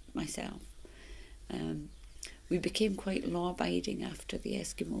shifted myself. We became quite law-abiding after the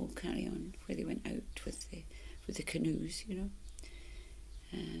Eskimo carry-on, where they went out with the canoes,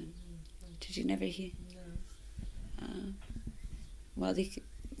 Did you never hear? No. Well, they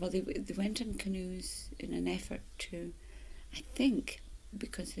went on canoes in an effort to, I think,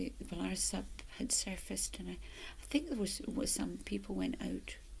 because the Polaris sub had surfaced, and I think there was some people went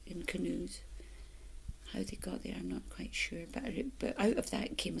out in canoes. How they got there, I'm not quite sure, but out of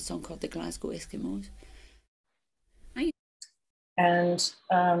that came a song called the Glasgow Eskimos. And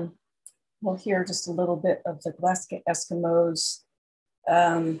we'll hear just a little bit of the Glasgow Eskimos.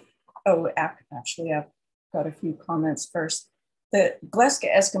 Actually, I've got a few comments first. The Glasgow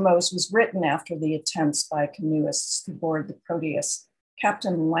Eskimos was written after the attempts by canoeists to board the Proteus.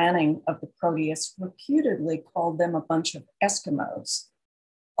 Captain Lanning of the Proteus reputedly called them a bunch of Eskimos,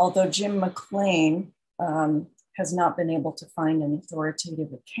 although Jim McLean has not been able to find an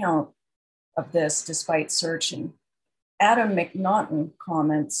authoritative account of this despite searching. Adam McNaughton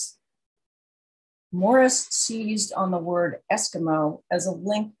comments, Morris seized on the word Eskimo as a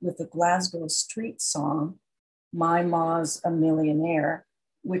link with the Glasgow street song, My Ma's a Millionaire,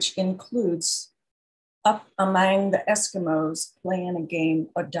 which includes up among the Eskimos playing a game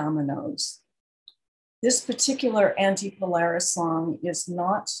of dominoes. This particular anti-Polaris song is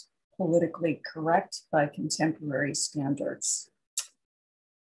not politically correct by contemporary standards.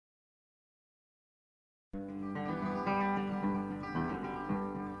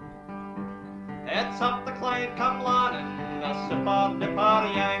 It's up the Clyde come Lannon, a super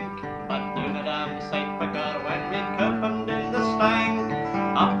duper yank, but doing a damn sight quicker when we couldn't in the stank.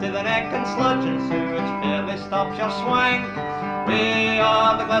 Up to the neck and sludging so it barely stops your swank. We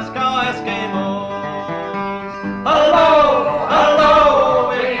are the Glasgow Eskimos. Hello, hello,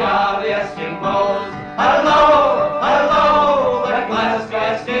 we are the Eskimos. Hello, hello, the Glasgow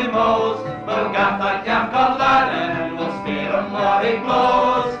Eskimos. We'll get that yam called Lannon, we'll spear 'em more he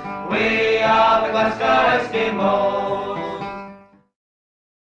blows. We are the Glasgow Eskimos.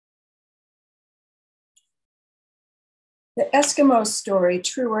 The Eskimo story,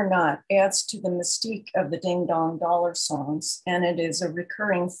 true or not, adds to the mystique of the Ding Dong Dollar songs, and it is a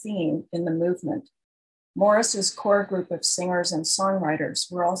recurring theme in the movement. Morris's core group of singers and songwriters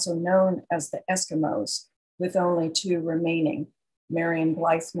were also known as the Eskimos, with only two remaining, Marion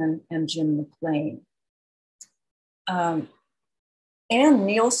Blythman and Jim McLean. Ann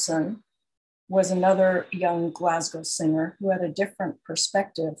Nielsen was another young Glasgow singer who had a different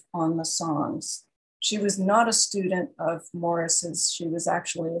perspective on the songs. She was not a student of Morris's, she was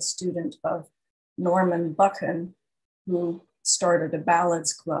actually a student of Norman Buchan, who started a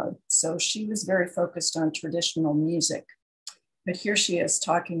ballads club. So she was very focused on traditional music. But here she is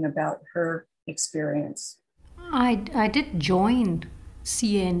talking about her experience. I did join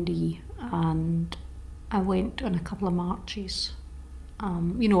CND and I went on a couple of marches.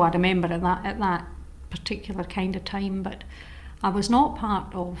 You know, I remember at that particular kind of time, but I was not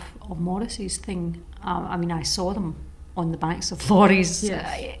part of Morris's thing. I mean, I saw them on the backs of lorries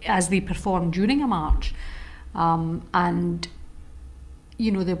as they performed during a march. And,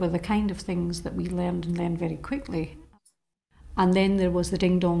 you know, they were the kind of things that we learned very quickly. And then there was the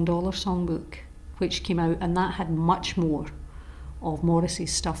Ding Dong Dollar songbook, which came out, and that had much more of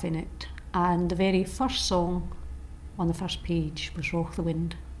Morris's stuff in it. And the very first song on the first page was Roch the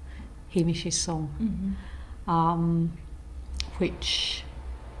Wind, Hamish's song, which,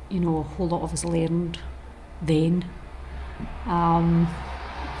 you know, a whole lot of us learned then.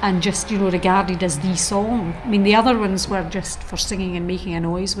 And just, you know, regarded as the song. I mean, the other ones were just for singing and making a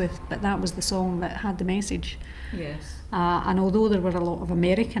noise with, but that was the song that had the message. Yes. And although there were a lot of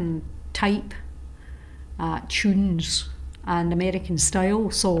American type tunes and American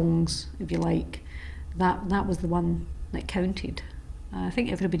style songs, if you like, that was the one that counted. I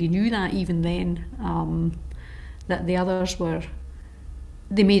think everybody knew that even then, that the others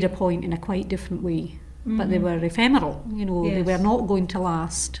they made a point in a quite different way. But they were ephemeral, you know, they were not going to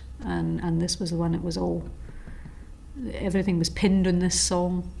last. And this was the one, it was all, everything was pinned on this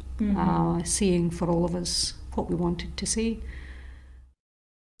song, saying for all of us what we wanted to say.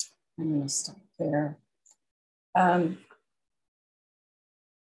 I'm going to stop there.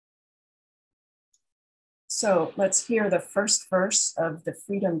 So let's hear the first verse of the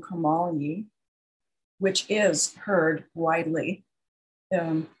Freedom Come All Ye, which is heard widely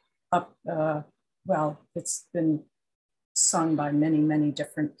well, it's been sung by many, many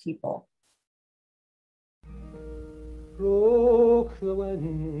different people. Roch the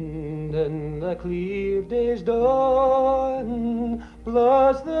wind in the clear day's dawn,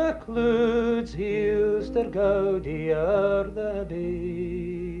 blaws the clouds hills ter gaudi o'er the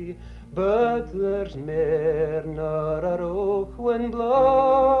bay. But there's mair nor a roch wind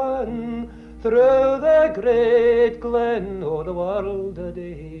blawin' through the great glen o' the world a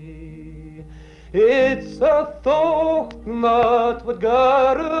day. It's a thought that would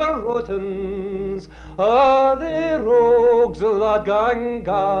gather rottens, a' the rogues that gang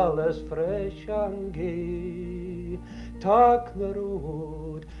gallus fresh and gay. Tak the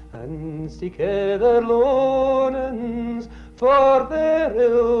road and seek their lonens, for their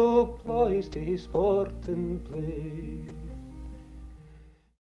ill ploys to sport and play.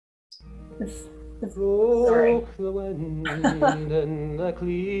 Sorry. The wind and the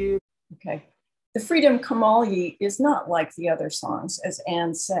clear. Okay. The Freedom Come All Ye is not like the other songs, as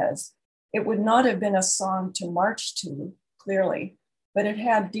Anne says. It would not have been a song to march to, clearly, but it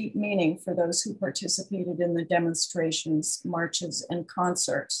had deep meaning for those who participated in the demonstrations, marches, and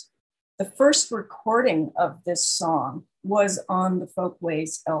concerts. The first recording of this song was on the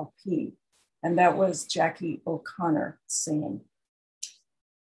Folkways LP. and that was Jackie O'Connor singing.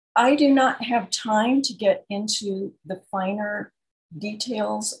 I do not have time to get into the finer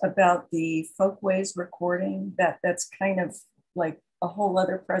details about the Folkways recording. That's kind of like a whole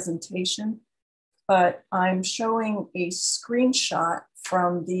other presentation, but I'm showing a screenshot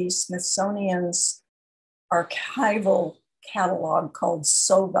from the Smithsonian's archival catalog called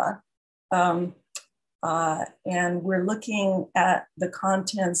SOVA. And we're looking at the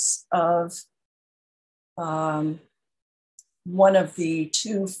contents of one of the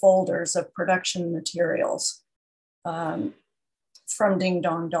two folders of production materials from Ding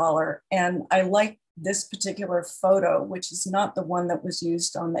Dong Dollar. And I like this particular photo, which is not the one that was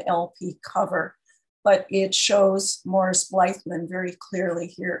used on the LP cover, but it shows Morris Blythman very clearly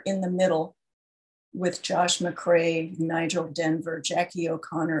here in the middle with Josh McRae, Nigel Denver, Jackie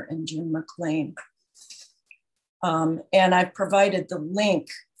O'Connor, and Jim McLean. And I provided the link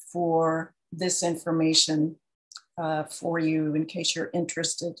for this information for you in case you're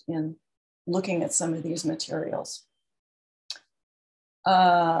interested in looking at some of these materials.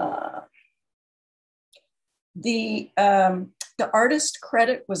 The artist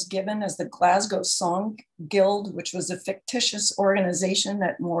credit was given as the Glasgow Song Guild, which was a fictitious organization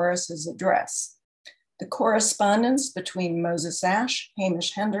at Morris's address. The correspondence between Moses Ashe,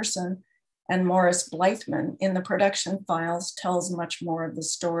 Hamish Henderson, and Morris Blythman in the production files tells much more of the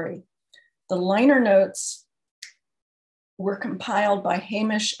story. The liner notes were compiled by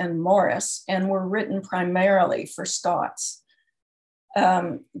Hamish and Morris and were written primarily for Scots.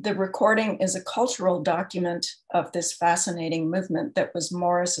 The recording is a cultural document of this fascinating movement that was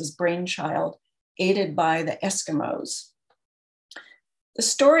Morris's brainchild, aided by the Eskimos. The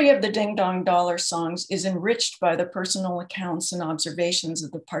story of the Ding Dong Dollar songs is enriched by the personal accounts and observations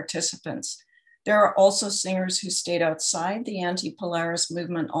of the participants. There are also singers who stayed outside the anti-Polaris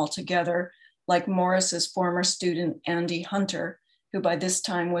movement altogether, like Morris's former student, Andy Hunter, who by this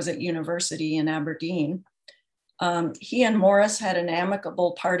time was at university in Aberdeen. He and Morris had an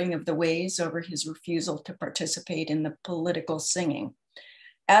amicable parting of the ways over his refusal to participate in the political singing.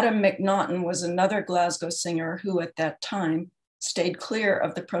 Adam McNaughton was another Glasgow singer who at that time stayed clear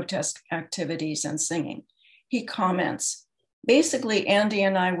of the protest activities and singing. He comments, basically, Andy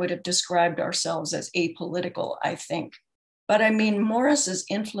and I would have described ourselves as apolitical, I think. But I mean, Morris's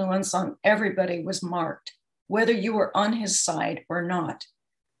influence on everybody was marked, whether you were on his side or not,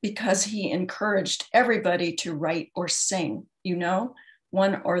 because he encouraged everybody to write or sing, you know,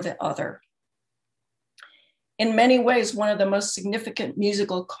 one or the other. In many ways, one of the most significant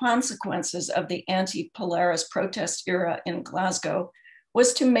musical consequences of the anti-Polaris protest era in Glasgow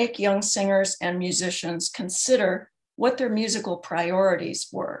was to make young singers and musicians consider what their musical priorities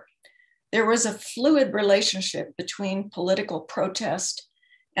were. There was a fluid relationship between political protest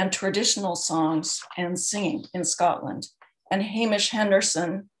and traditional songs and singing in Scotland, and Hamish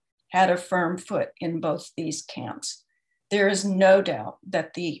Henderson had a firm foot in both these camps. There is no doubt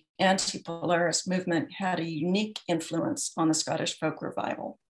that the anti-Polaris movement had a unique influence on the Scottish folk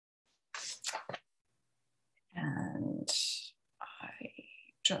revival. And I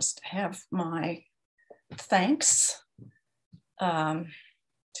just have my thanks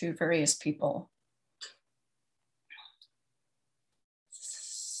to various people.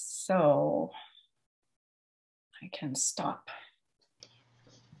 So I can stop.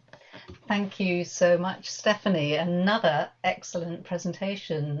 Thank you so much, Stephanie. Another excellent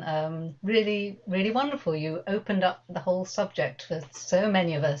presentation. Really, really wonderful. You opened up the whole subject for so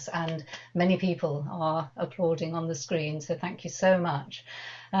many of us, and many people are applauding on the screen. So thank you so much.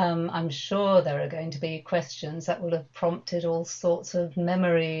 I'm sure there are going to be questions that will have prompted all sorts of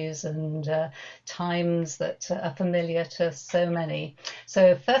memories and times that are familiar to so many.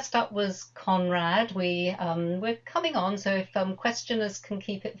 So first up was Conrad. We're coming on, so if questioners can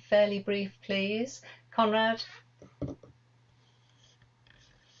keep it fairly brief, please. Conrad?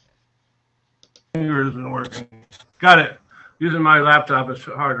 Finger isn't working. Got it. Using my laptop is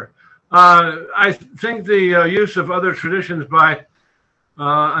harder. I think the use of other traditions by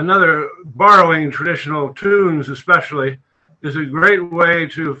another borrowing traditional tunes especially is a great way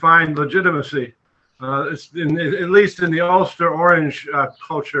to find legitimacy. It's at least in the Ulster Orange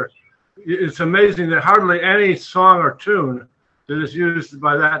culture. It's amazing that hardly any song or tune that is used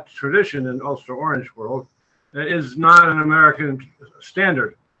by that tradition in Ulster Orange world is not an American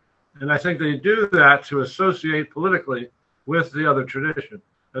standard. And I think they do that to associate politically with the other tradition.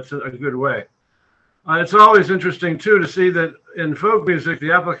 That's a good way. It's always interesting, too, to see that in folk music,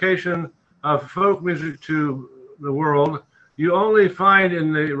 the application of folk music to the world, you only find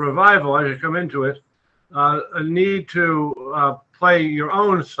in the revival, as you come into it, a need to play your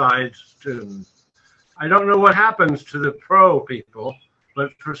own side's tunes. I don't know what happens to the pro people,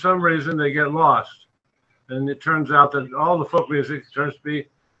 but for some reason they get lost. And it turns out that all the folk music turns to be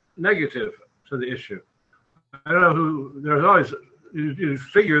negative to the issue. I don't know who, there's always, you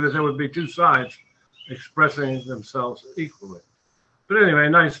figure that there would be two sides expressing themselves equally. But anyway,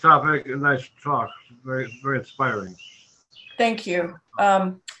 nice topic and nice talk. Very, very inspiring. Thank you.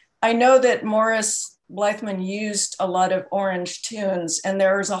 I know that Morris Blythman used a lot of Orange tunes, and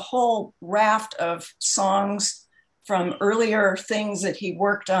there's a whole raft of songs from earlier things that he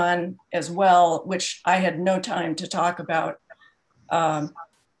worked on as well, which I had no time to talk about.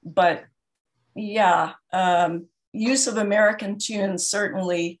 But yeah, use of American tunes,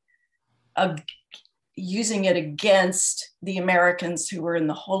 certainly using it against the Americans who were in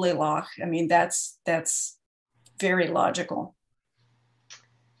the Holy Loch. I mean, that's very logical.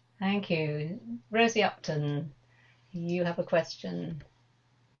 Thank you. Rosie Upton, you have a question.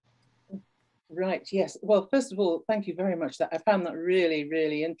 Right, yes. Well, first of all, thank you very much. I found that really,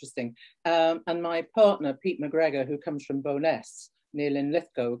 really interesting. And my partner, Pete McGregor, who comes from Bowness, near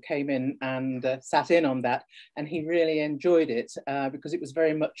Linlithgow, came in and sat in on that. And he really enjoyed it because it was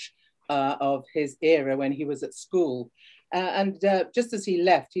very much of his era when he was at school. And just as he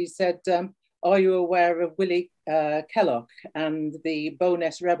left, he said, are you aware of Willie Kellogg and the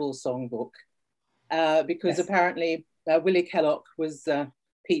Bowness Rebel songbook? Because yes, apparently Willie Kellogg was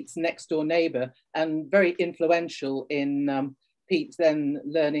Pete's next door neighbour and very influential in Pete then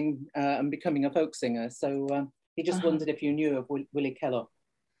learning and becoming a folk singer. So he just wondered if you knew of Willie Kellogg.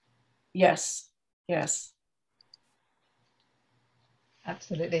 Yes, yes.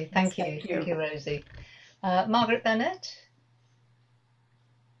 Absolutely. Thank you. Thank you, Rosie. Margaret Bennett.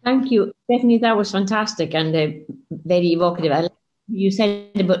 Thank you, Stephanie. That was fantastic and very evocative. You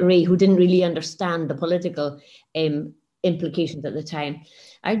said about Ray, who didn't really understand the political implications at the time.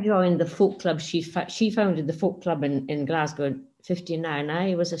 I joined the folk club. She founded the folk club in Glasgow in 59.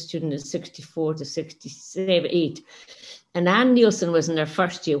 I was a student in 64 to 67, 8. And Anne Nielsen was in her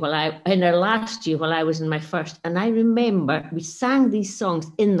first year in her last year while I was in my first. And I remember we sang these songs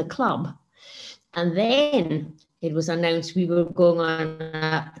in the club. And then it was announced we were going on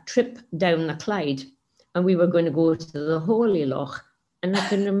a trip down the Clyde and we were going to go to the Holy Loch. And I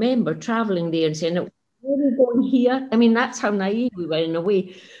can remember traveling there and saying, where are we going here? I mean, that's how naive we were in a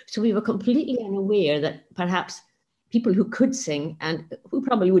way. So we were completely unaware that perhaps people who could sing and who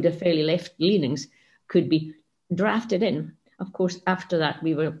probably would have fairly left leanings could be drafted in. Of course, after that,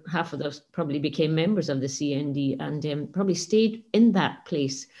 half of us probably became members of the CND and probably stayed in that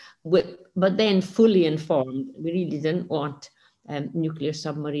place, but then fully informed. We really didn't want nuclear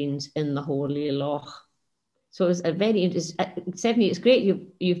submarines in the Holy Loch. So it was Stephanie, it's great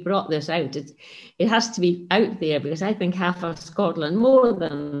you've brought this out. It has to be out there because I think half of Scotland, more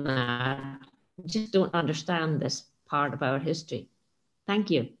than that, just don't understand this part of our history. Thank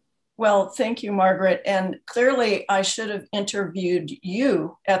you. Well, thank you, Margaret. And clearly I should have interviewed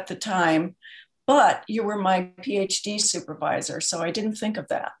you at the time, but you were my PhD supervisor, so I didn't think of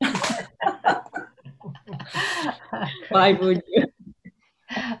that. Why would you?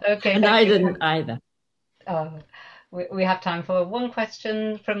 Okay. And I didn't either. We have time for one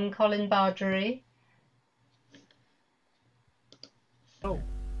question from Colin Bargery.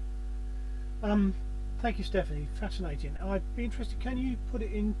 Thank you, Stephanie. Fascinating. I'd be interested. Can you put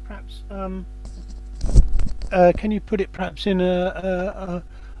it in perhaps? Can you put it perhaps in a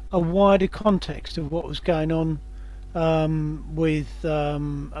wider context of what was going on with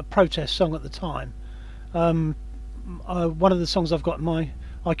a protest song at the time? One of the songs I've got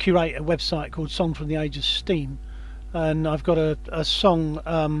I curate a website called Song from the Age of Steam, and I've got a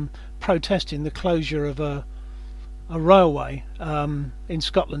song protesting the closure of a railway in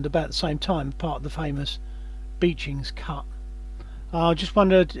Scotland about the same time, part of the famous Beechings Cut. I just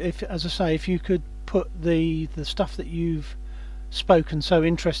wondered if, as I say, if you could put the stuff that you've spoken so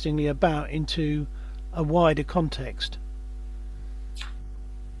interestingly about into a wider context.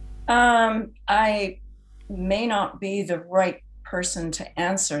 I may not be the right person to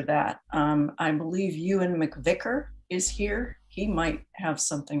answer that. I believe Ewan McVicker is here. He might have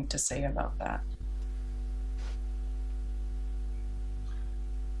something to say about that.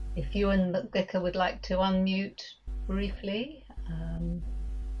 If Ewan McVicker would like to unmute briefly,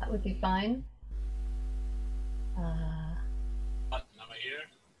 that would be fine. Am I here?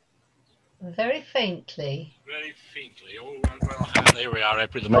 Very faintly. Very faintly. Oh, well, there we are. I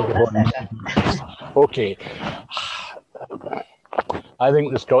put the microphone. Okay. I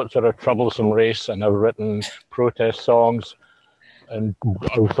think the Scots are a troublesome race and have written protest songs and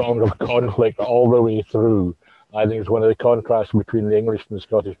songs of conflict all the way through. I think it's one of the contrasts between the English and the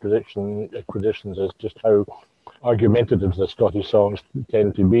Scottish traditions is just how argumentative the Scottish songs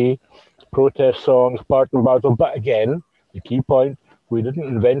tend to be. Protest songs, part and parcel, but again, the key point, we didn't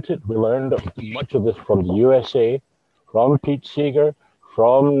invent it. We learned much of this from the USA, from Pete Seeger,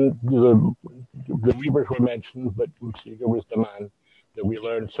 from the Weavers were mentioned, but Seeger was the man that we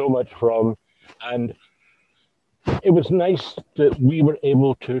learned so much from. And it was nice that we were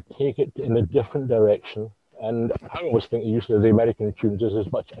able to take it in a different direction. And I always think the use of the American tunes is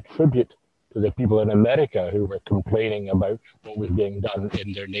as much a tribute to the people in America who were complaining about what was being done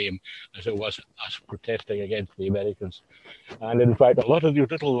in their name as it was us protesting against the Americans. And in fact, a lot of these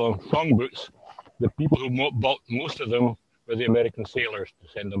little songbooks, the people who bought most of them were the American sailors to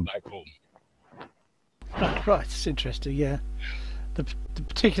send them back home. Right, it's interesting, yeah. The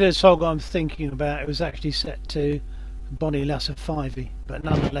particular song I'm thinking about, it was actually set to Bonnie Lass of Fivey, but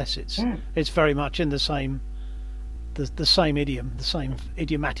nonetheless it's very much in the same idiom, the same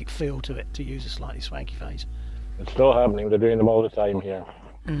idiomatic feel to it, to use a slightly swanky phrase. It's still happening. They're doing them all the time here.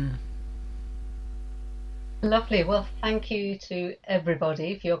 Lovely. Well, thank you to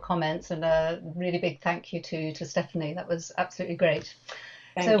everybody for your comments, and a really big thank you to Stephanie. That was absolutely great.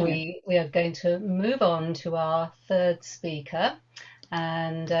 Thank you. We are going to move on to our third speaker.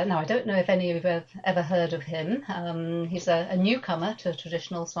 And now I don't know if any of you have ever heard of him. He's a newcomer to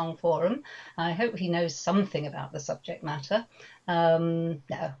Traditional Song Forum. I hope he knows something about the subject matter. No,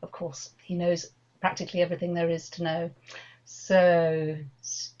 of course, he knows practically everything there is to know. So,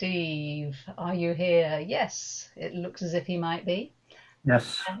 Steve, are you here? Yes, it looks as if he might be.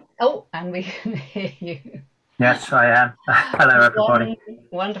 Yes. Oh, and we can hear you. Yes, I am. Hello, everybody.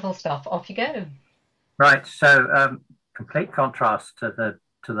 Wonderful stuff. Off you go. Right. So, complete contrast to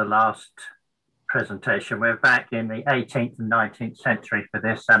the last presentation. We're back in the 18th and 19th century for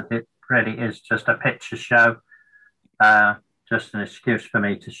this, and it really is just a picture show. Just an excuse for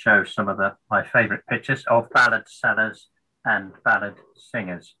me to show some of my favourite pictures of ballad sellers and ballad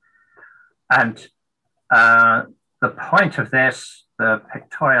singers. And the point of this, the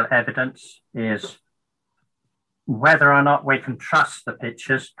pictorial evidence, is whether or not we can trust the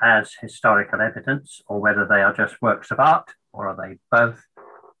pictures as historical evidence, or whether they are just works of art, or are they both?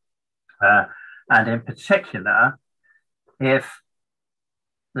 And in particular, if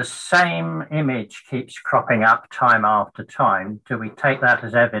the same image keeps cropping up time after time, do we take that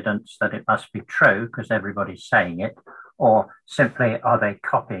as evidence that it must be true because everybody's saying it, or simply are they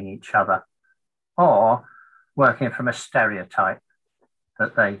copying each other, or working from a stereotype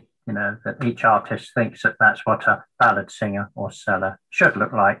that that each artist thinks that that's what a ballad singer or seller should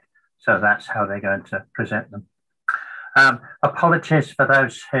look like, so that's how they're going to present them. Apologies for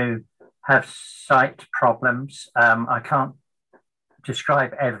those who have sight problems. I can't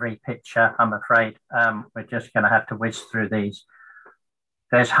describe every picture, I'm afraid. We're just going to have to whiz through these.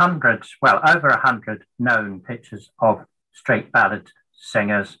 There's hundreds, well, over 100 known pictures of street ballad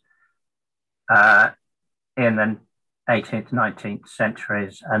singers in the 18th, 19th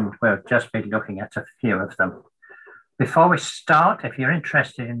centuries, and we'll just be looking at a few of them. Before we start, if you're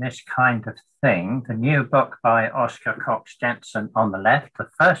interested in this kind of thing, the new book by Oscar Cox Jensen on the left, the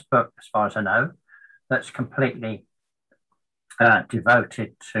first book, as far as I know, that's completely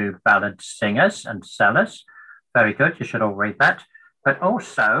devoted to ballad singers and sellers. Very good, you should all read that. But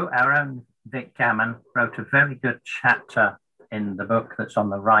also, our own Vic Gammon wrote a very good chapter in the book that's on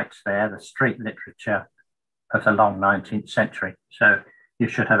the right there, The Street Literature of the Long 19th Century. So you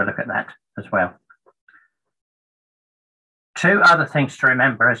should have a look at that as well. Two other things to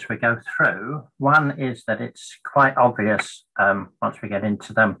remember as we go through. One is that it's quite obvious, once we get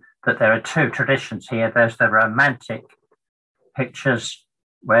into them, that there are two traditions here. There's the romantic pictures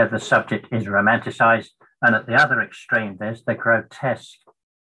where the subject is romanticized, and at the other extreme, there's the grotesque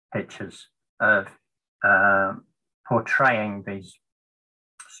pictures of portraying these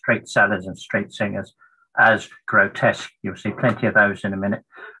street sellers and street singers as grotesque. You'll see plenty of those in a minute.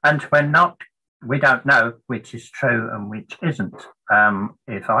 And we don't know which is true and which isn't,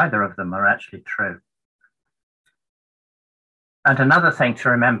 if either of them are actually true. And another thing to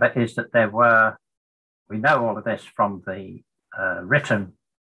remember is that we know all of this from the written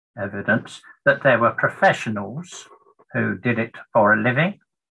evidence, that there were professionals who did it for a living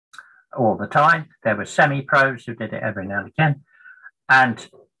all the time. There were semi-pros who did it every now and again. And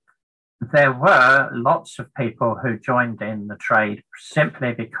there were lots of people who joined in the trade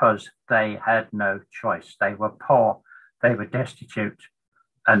simply because they had no choice. They were poor, they were destitute,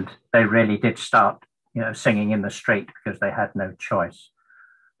 and they really did start, singing in the street because they had no choice.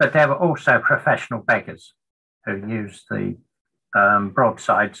 But there were also professional beggars who used the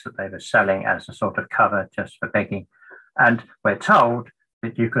broadsides that they were selling as a sort of cover just for begging. And we're told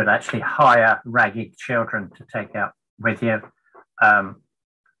that you could actually hire ragged children to take out with you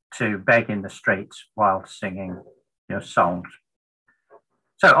to beg in the streets while singing your songs.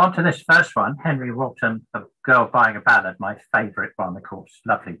 So on to this first one, Henry Wharton, The Girl Buying a Ballad, my favourite one, of course,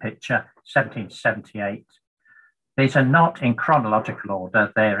 lovely picture, 1778. These are not in chronological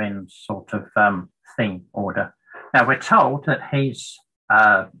order, they're in sort of theme order. Now we're told that he's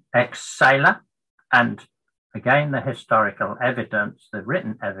ex-sailor, and again, the historical evidence, the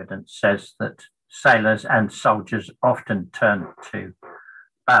written evidence says that sailors and soldiers often turn to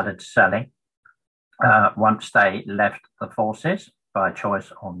ballad selling once they left the forces, by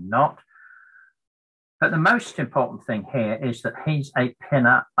choice or not. But the most important thing here is that he's a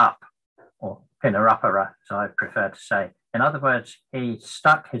pinner-up, or pinner-upperer, as I prefer to say. In other words, he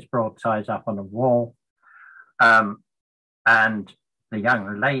stuck his broadsides up on a wall, and the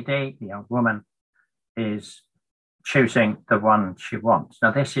young lady, the young woman, is choosing the one she wants.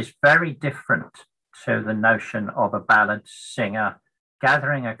 Now, this is very different to the notion of a ballad singer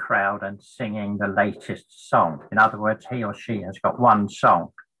gathering a crowd and singing the latest song. In other words, he or she has got one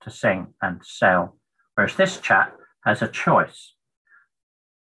song to sing and sell, whereas this chap has a choice.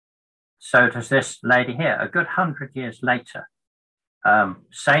 So does this lady here, a good 100 years later.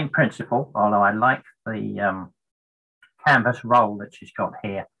 Same principle, although I like the canvas roll that she's got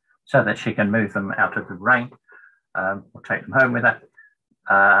here so that she can move them out of the rain or take them home with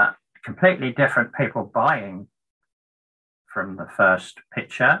her. Completely different people buying from the first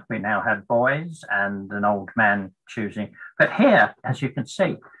picture. We now have boys and an old man choosing. But here, as you can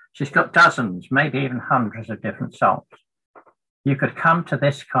see, she's got dozens, maybe even hundreds of different songs. You could come to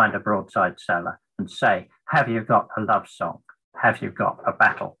this kind of broadside seller and say, have you got a love song? Have you got a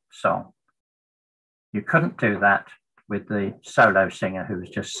battle song? You couldn't do that with the solo singer who was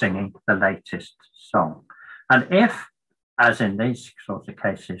just singing the latest song. And if, as in these sorts of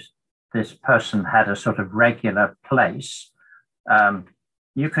cases, this person had a sort of regular place,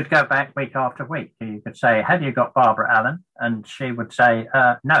 you could go back week after week. You could say, have you got Barbara Allen? And she would say,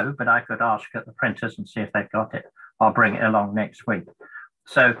 no, but I could ask at the printers and see if they've got it. I'll bring it along next week.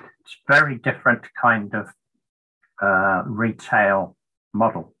 So it's very different kind of retail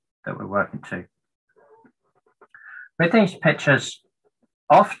model that we're working to. With these pictures,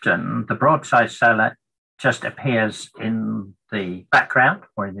 often the broadside seller just appears in the background,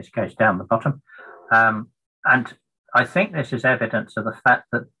 or in this case, down the bottom. And I think this is evidence of the fact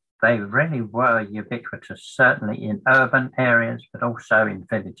that they really were ubiquitous, certainly in urban areas, but also in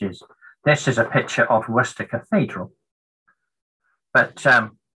villages. This is a picture of Worcester Cathedral. But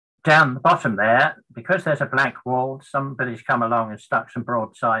down the bottom there, because there's a blank wall, somebody's come along and stuck some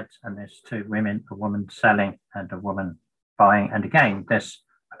broadsides, and there's two women, a woman selling and a woman buying. And again, this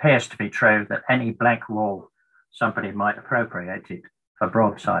appears to be true that any blank wall, somebody might appropriate it for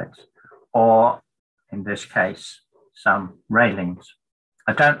broadsides, or in this case, some railings.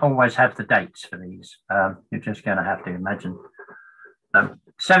 I don't always have the dates for these. You're just going to have to imagine.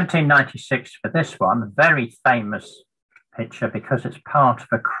 1796 for this one, very famous picture because it's part of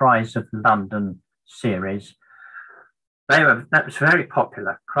a Cries of London series. That was very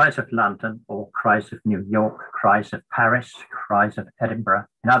popular. Cries of London, or Cries of New York, Cries of Paris, Cries of Edinburgh.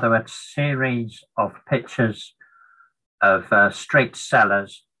 In other words, series of pictures of street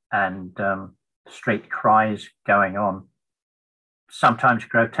sellers and street cries going on, sometimes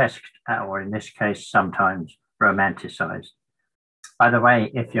grotesque, or in this case, sometimes romanticized. By the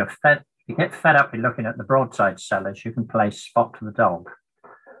way, if you get fed up with looking at the broadside sellers, you can play Spot the Dog.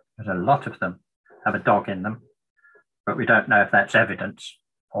 There's a lot of them have a dog in them, but we don't know if that's evidence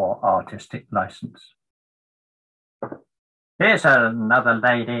or artistic license. Here's another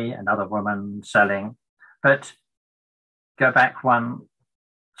lady, another woman selling, but go back one.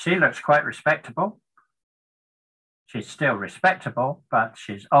 She looks quite respectable. She's still respectable, but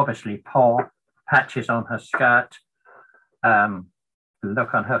she's obviously poor. Patches on her skirt,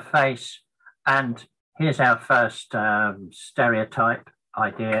 look on her face. And here's our first stereotype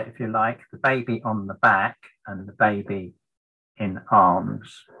idea, if you like, the baby on the back and the baby in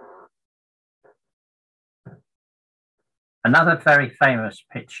arms. Another very famous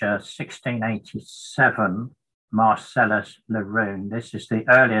picture, 1687, Marcellus Laroon. This is the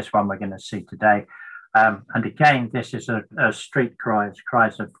earliest one we're going to see today. And again, this is a street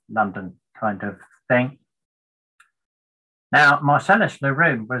cries of London kind of thing. Now, Marcellus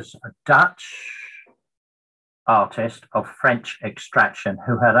Laroon was a Dutch artist of French extraction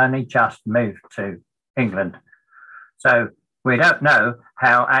who had only just moved to England. So we don't know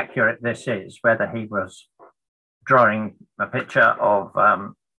how accurate this is, whether he was drawing a picture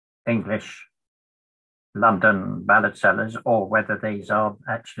of English London ballad sellers, or whether these are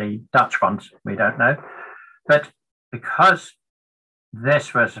actually Dutch ones, we don't know. But because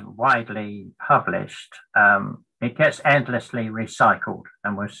this was widely published, it gets endlessly recycled,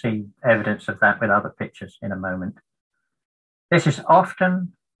 and we'll see evidence of that with other pictures in a moment. This is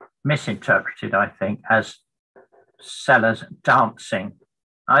often misinterpreted, I think, as sellers dancing.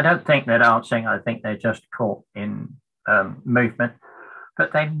 I don't think they're dancing, I think they're just caught in movement,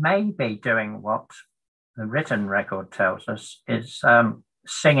 but they may be doing what the written record tells us is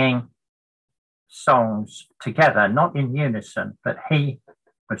singing songs together, not in unison, but he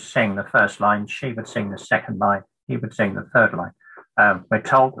would sing the first line, she would sing the second line, he would sing the third line. We're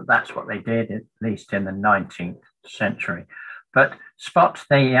told that that's what they did, at least in the 19th century. But spot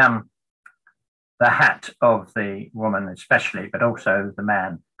the hat of the woman especially, but also the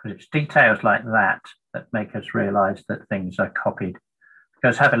man, because it's details like that that make us realize that things are copied.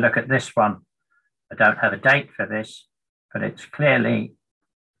 Because have a look at this one. I don't have a date for this, but it's clearly,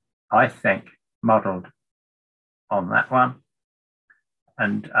 I think, modeled on that one.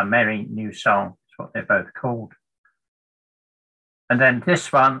 And A Merry New Song is what they're both called. And then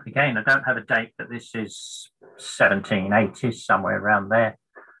this one, again, I don't have a date, but this is 1780s, somewhere around there.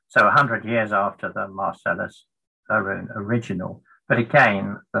 So 100 years after the Marcellus original. But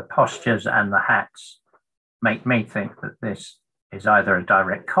again, the postures and the hats make me think that this is either a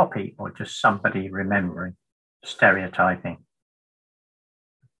direct copy or just somebody remembering, stereotyping.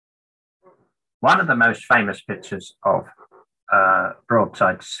 One of the most famous pictures of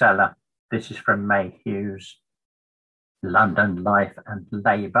Broadside Cellar, this is from Mayhew's London Life and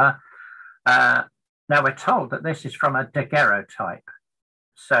Labour. Now we're told that this is from a daguerreotype.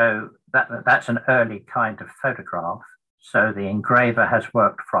 So that's an early kind of photograph. So the engraver has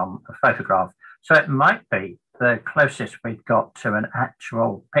worked from a photograph. So it might be the closest we've got to an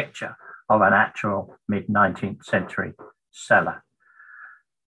actual picture of an actual mid-19th century cellar.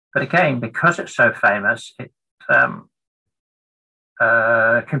 But again, because it's so famous, it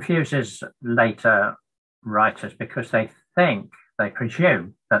confuses later writers because they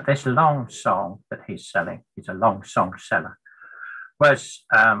presume that this long song that he's selling, he's a long song seller, was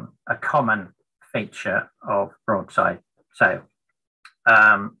a common feature of broadside sale.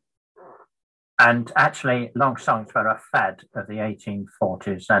 And actually, long songs were a fad of the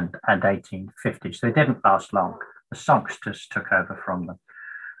 1840s and 1850s. They didn't last long. The songsters took over from them.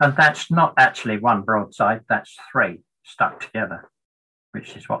 And that's not actually one broadside, that's three stuck together,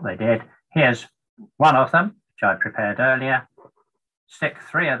 which is what they did. Here's one of them, which I prepared earlier. Stick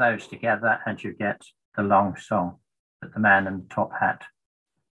three of those together and you get the long song that the man in the top hat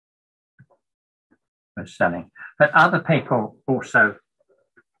was selling. But other people also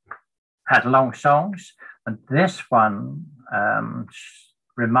had long songs, and this one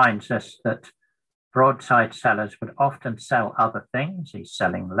reminds us that broadside sellers would often sell other things. He's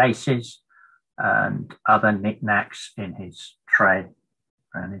selling laces and other knickknacks in his tray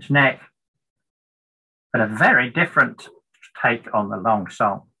around his neck, but a very different take on the long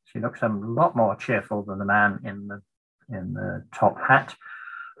song. She looks a lot more cheerful than the man in the top hat.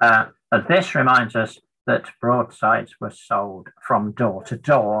 But this reminds us that broadsides were sold from door to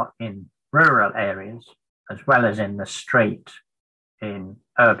door in rural areas, as well as in the street in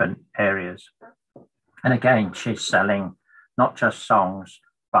urban areas. And again, she's selling not just songs,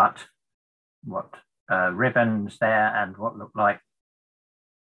 but what ribbons there and what look like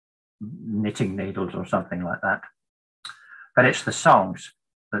knitting needles or something like that. But it's the songs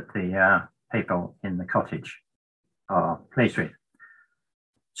that the people in the cottage are pleased with.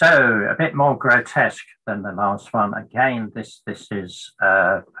 So a bit more grotesque than the last one. Again, this is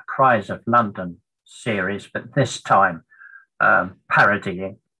a Cries of London series, but this time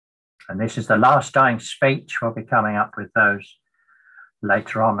parodying. And this is the last dying speech. We'll be coming up with those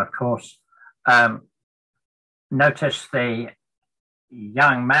later on, of course. Notice the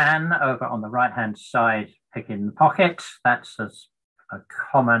young man over on the right-hand side picking the pocket. That's a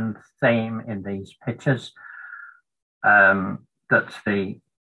common theme in these pictures, that the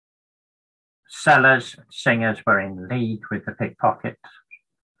sellers, singers were in league with the pickpocket.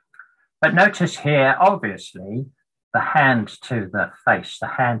 But notice here, obviously, the hand to the face, the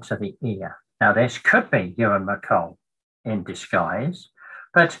hand to the ear. Now, this could be Ewan MacColl in disguise,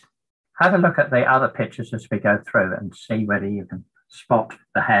 but have a look at the other pictures as we go through and see whether you can spot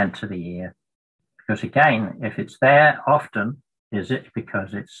the hand to the ear. Because again, if it's there often, is it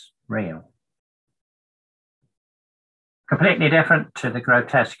because it's real? Completely different to the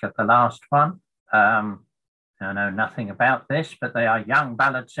grotesque of the last one. I know nothing about this, but they are young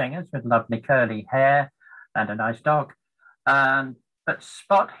ballad singers with lovely curly hair. and a nice dog. But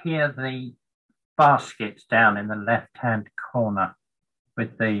spot here the basket down in the left-hand corner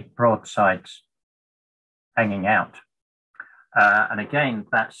with the broadsides hanging out. And again,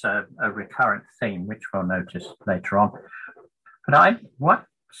 that's a recurrent theme, which we'll notice later on. But what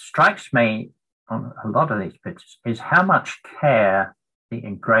strikes me on a lot of these pictures is how much care the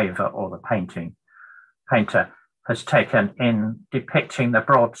engraver or the painter has taken in depicting the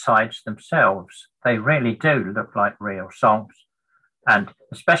broadsides themselves. They really do look like real songs. And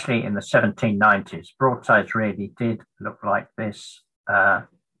especially in the 1790s, broadsides really did look like this,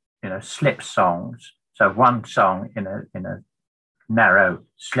 slip songs. So one song in a narrow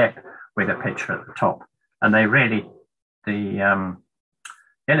slip with a picture at the top. And they really, the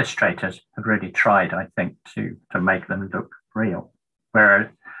illustrators have really tried, I think, to make them look real. Whereas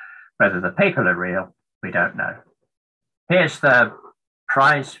whether the people are real, we don't know. Here's the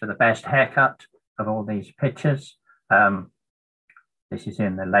prize for the best haircut of all these pictures. This is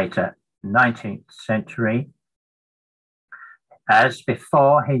in the later 19th century. As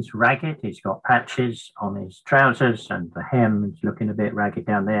before, he's ragged. He's got patches on his trousers and the hem is looking a bit ragged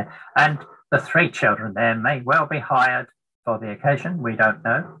down there. And the three children there may well be hired for the occasion. We don't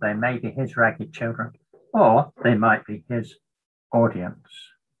know. They may be his ragged children, or they might be his audience.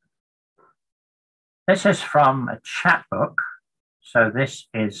 This is from a chapbook. So this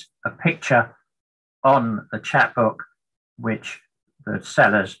is a picture on the chapbook which the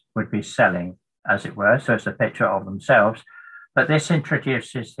sellers would be selling, as it were. So it's a picture of themselves. But this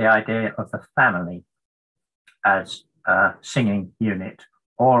introduces the idea of the family as a singing unit,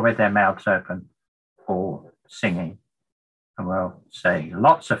 all with their mouths open, all singing. And we'll say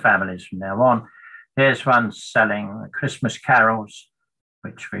lots of families from now on. Here's one selling Christmas carols,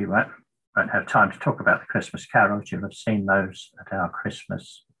 which we won't have time to talk about the Christmas carols. You'll have seen those at our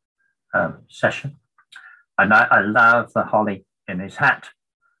Christmas session. And I love the holly in his hat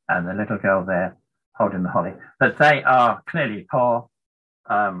and the little girl there holding the holly. But they are clearly poor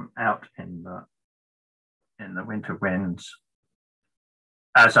out in the winter winds,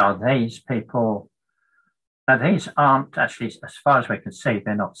 as are these people. Now, these aren't actually, as far as we can see,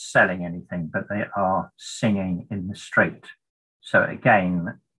 they're not selling anything, but they are singing in the street. So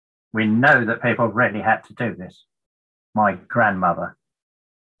again, we know that people really had to do this. My grandmother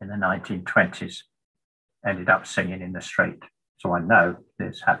in the 1920s ended up singing in the street. So I know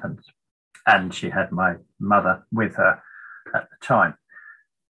this happens. And she had my mother with her at the time.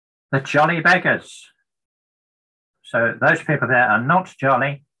 The jolly beggars. So those people there are not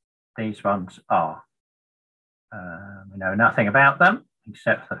jolly. These ones are. We know nothing about them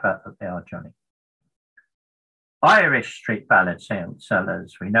except for the fact that they are jolly. Irish street ballad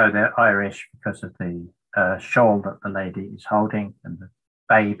sellers. We know they're Irish because of the shawl that the lady is holding and the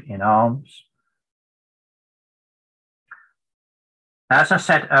babe in arms. As I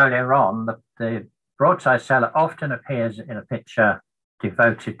said earlier on, the broadside seller often appears in a picture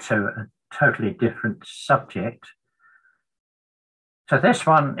devoted to a totally different subject. So this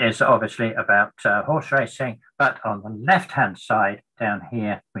one is obviously about horse racing, but on the left-hand side down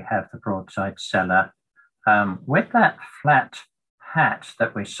here, we have the broadside seller with that flat hat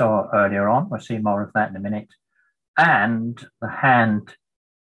that we saw earlier on. We'll see more of that in a minute. And the hand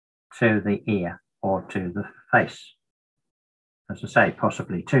to the ear or to the face. As I say,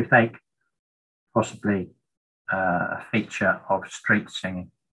 possibly toothache, possibly a feature of street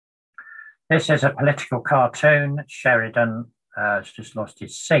singing. This is a political cartoon. Sheridan has just lost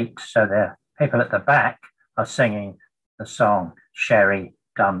his seat, so the people at the back are singing the song Sherry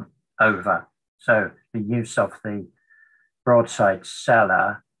Done Over. So the use of the broadside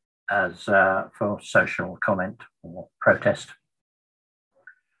seller as for social comment or protest.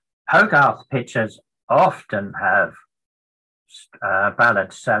 Hogarth pictures often have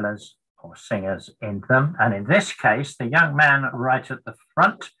ballad sellers or singers in them. And in this case, the young man right at the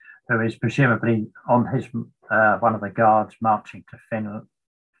front, who is presumably on his one of the guards marching to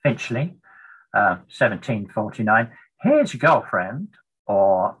Finchley, 1749, his girlfriend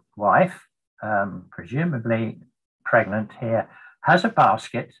or wife, presumably pregnant here, has a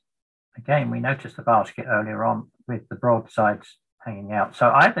basket. Again, we noticed the basket earlier on with the broadsides hanging out.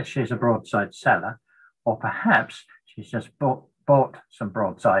 So either she's a broadside seller or perhaps she's just bought some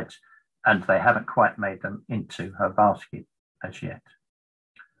broadsides and they haven't quite made them into her basket as yet.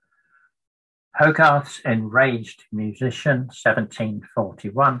 Hogarth's Enraged Musician,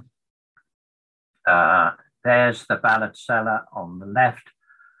 1741. There's the ballad seller on the left,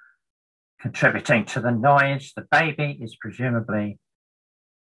 contributing to the noise. The baby is presumably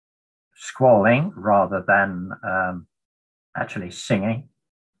squalling rather than actually singing.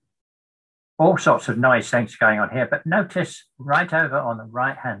 all sorts of nice things going on here, but notice right over on the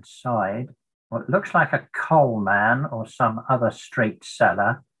right-hand side, what looks like a coal man or some other street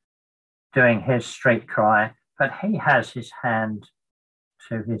seller doing his street cry, but he has his hand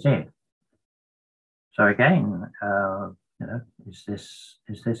to his ear. So again, you know, is this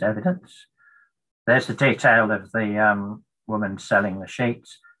evidence? There's the detail of the woman selling the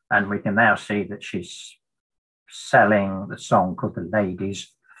sheets, and we can now see that she's selling the song called The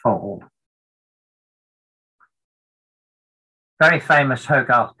Lady's Fall. Very famous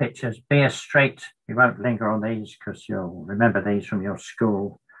Hogarth pictures. Beer Street, we won't linger on these because you'll remember these from your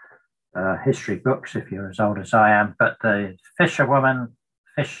school history books if you're as old as I am, but the fisherwoman,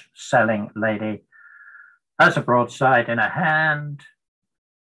 fish selling lady, has a broadside in her hand,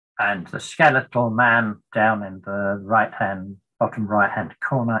 and the skeletal man down in the bottom right hand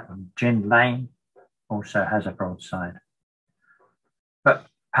corner of Gin Lane also has a broadside. But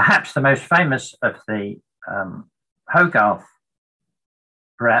perhaps the most famous of the Hogarth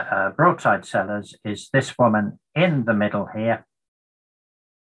broadside sellers is this woman in the middle here,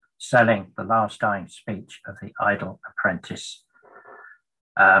 selling the last dying speech of the idle apprentice.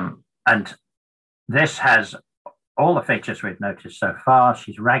 And this has all the features we've noticed so far.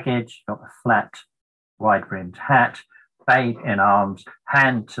 She's ragged, she's got a flat, wide-brimmed hat, babe in arms,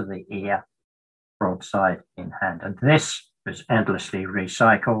 hand to the ear, broadside in hand. And this was endlessly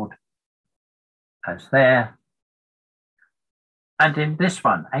recycled as there. And in this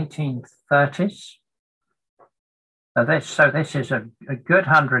one, 1830s. So this is a good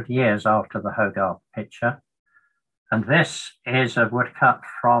 100 years after the Hogarth picture. And this is a woodcut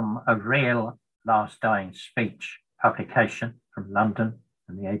from a real last dying speech publication from London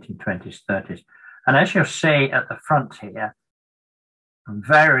in the 1820s, 30s. And as you'll see at the front here, a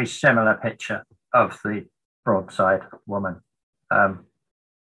very similar picture of the broadside woman. I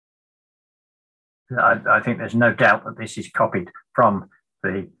think there's no doubt that this is copied from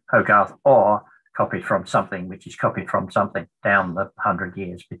the Hogarth or copied from something which is copied from something down the 100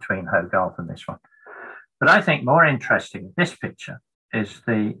 years between Hogarth and this one. But I think more interesting, this picture, is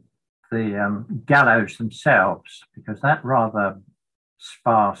the gallows themselves, because that rather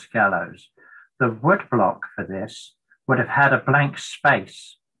sparse gallows, the wood block for this would have had a blank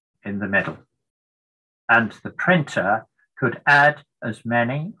space in the middle. And the printer could add as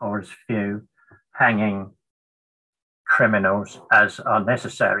many or as few hanging criminals as are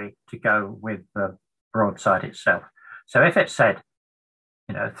necessary to go with the broadside itself. So if it said,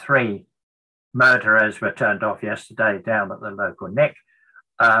 you know, 3 murderers were turned off yesterday down at the local nick,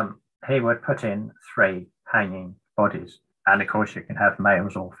 he would put in 3 hanging bodies. And of course you can have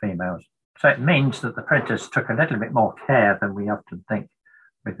males or females. So it means that the printers took a little bit more care than we often think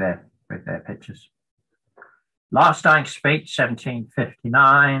with their pictures. Last dying speech,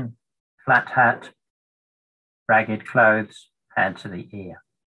 1759, flat hat, ragged clothes, hand to the ear.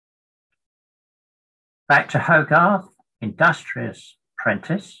 Back to Hogarth, industrious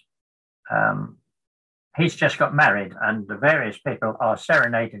apprentice. He's just got married and the various people are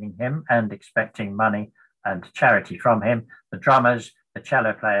serenading him and expecting money and charity from him. The drummers, the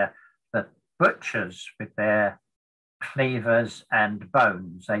cello player, the butchers with their cleavers and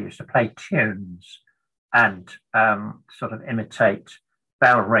bones. They used to play tunes and sort of imitate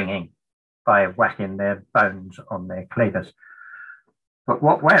bell ringing by whacking their bones on their cleavers. But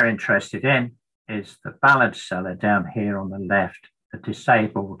what we're interested in is the ballad seller down here on the left, the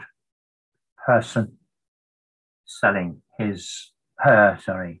disabled person selling her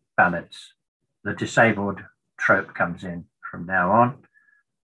ballads. The disabled trope comes in from now on.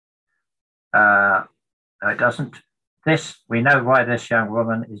 No, it doesn't. This, we know why this young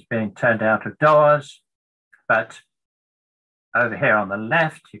woman is being turned out of doors, but over here on the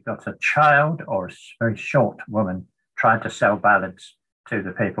left, you've got a child or a very short woman trying to sell ballads to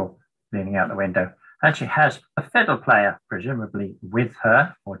the people leaning out the window. And she has a fiddle player, presumably with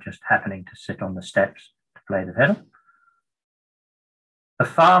her, or just happening to sit on the steps to play the fiddle. The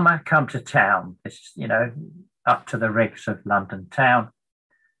farmer come to town. This is, you know, up to the rigs of London town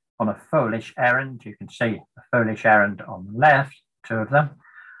on a foolish errand. You can see a foolish errand on the left, 2 of them,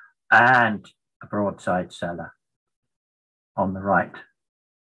 and a broadside seller on the right,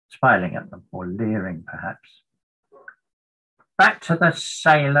 smiling at them or leering perhaps. Back to the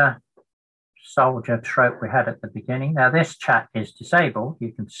sailor soldier trope we had at the beginning. Now this chap is disabled.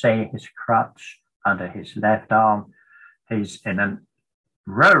 You can see his crutch under his left arm. He's in a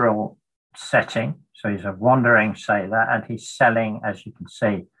rural setting, so he's a wandering sailor and he's selling, as you can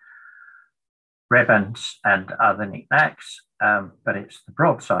see, ribbons and other knickknacks, but it's the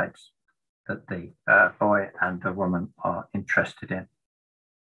broadsides that the boy and the woman are interested in.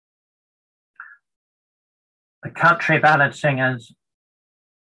 The country ballad singers,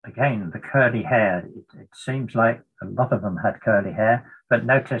 again, the curly hair. It seems like a lot of them had curly hair, but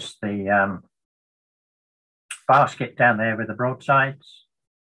notice the basket down there with the broadsides.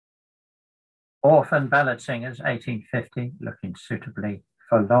 Orphan ballad singers, 1850, looking suitably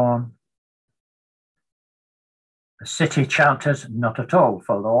forlorn. The city chanters, not at all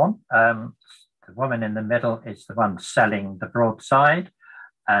forlorn. The woman in the middle is the one selling the broadside.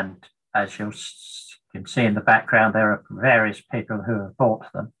 And as you can see in the background, there are various people who have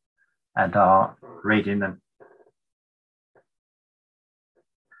bought them and are reading them.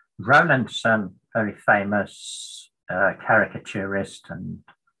 Rowlandson, very famous caricaturist and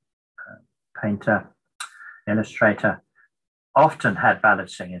painter, illustrator, often had ballad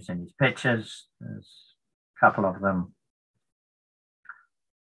singers in his pictures. There's a couple of them.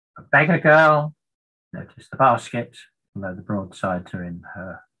 A beggar girl, notice the basket, although the broadsides are in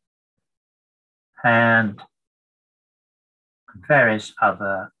her hand. Various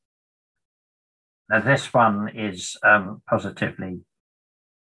other. Now this one is positively,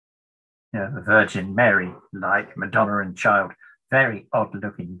 the Virgin Mary, like Madonna and Child, very odd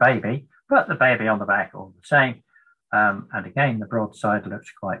looking baby, but the baby on the back all the same. And again, the broadside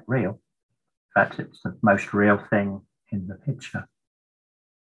looks quite real. In fact, it's the most real thing in the picture.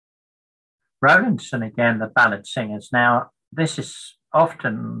 Rowlandson, again, the ballad singers. Now, this is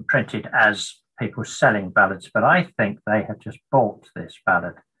often printed as people selling ballads, but I think they have just bought this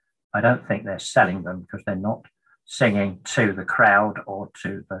ballad. I don't think they're selling them because they're not singing to the crowd or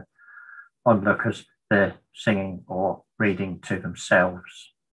to the onlookers. They're singing or reading to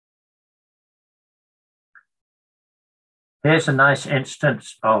themselves. Here's a nice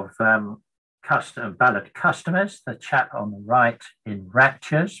instance of ballad customers. The chap on the right in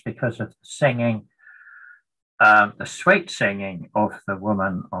raptures because of the singing, the sweet singing of the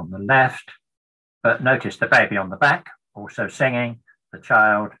woman on the left. But notice the baby on the back also singing, the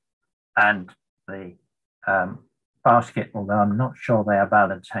child, and the basket, although I'm not sure they are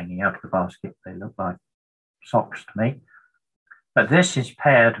ballads hanging out of the basket. They look like socks to me. But this is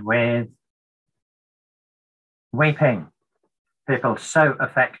paired with weeping. People so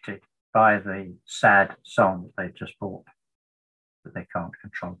affected by the sad song that they've just bought that they can't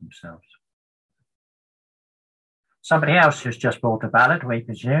control themselves. Somebody else who's just bought a ballad, we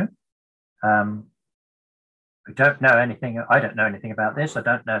presume. We don't know anything. I don't know anything about this. I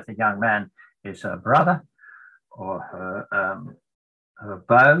don't know if the young man is her brother or her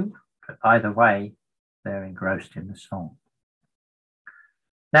beau, but either way, they're engrossed in the song.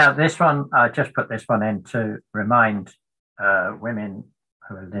 Now, this one, I just put this one in to remind women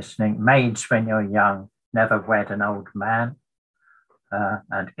who are listening, maids when you're young, never wed an old man.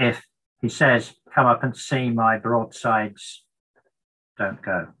 And if he says, come up and see my broadsides, don't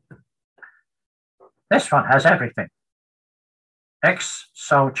go. This one has everything.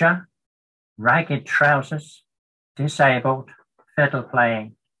 Ex-soldier, ragged trousers, disabled, fiddle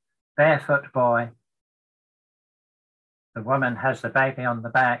playing, barefoot boy. The woman has the baby on the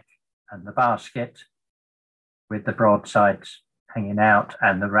back and the basket with the broadsides hanging out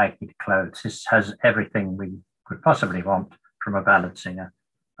and the ragged clothes. This has everything we could possibly want from a ballad singer,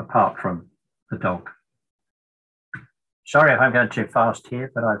 apart from the dog. Sorry if I'm going too fast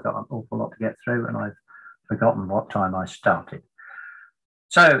here, but I've got an awful lot to get through and I've forgotten what time I started.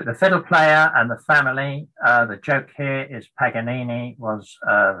 So the fiddle player and the family, the joke here is Paganini was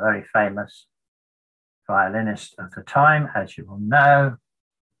a very famous violinist of the time, as you will know.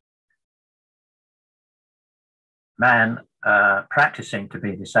 Man practicing to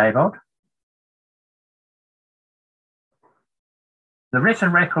be disabled. The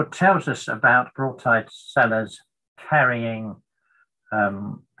written record tells us about broadside sellers carrying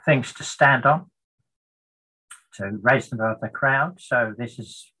things to stand on to raise them above the crowd. So this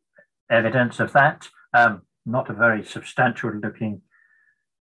is evidence of that. Not a very substantial looking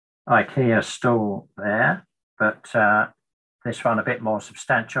IKEA stool there, but this one a bit more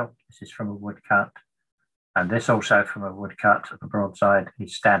substantial. This is from a woodcut, and this also from a woodcut of the broadside.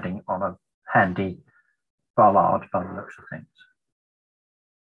 He's standing on a handy bollard by the looks of things.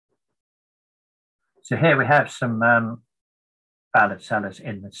 So here we have some ballad sellers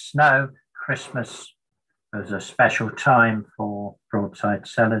in the snow. Christmas was a special time for broadside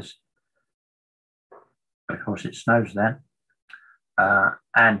sellers. But of course it snows then.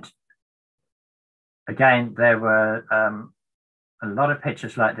 And again, there were a lot of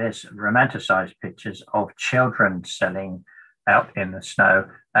pictures like this, romanticized pictures of children selling out in the snow.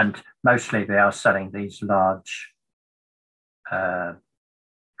 And mostly they are selling these large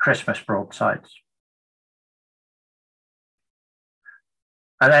Christmas broadsides.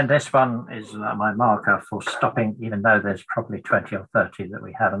 And then this one is my marker for stopping, even though there's probably 20 or 30 that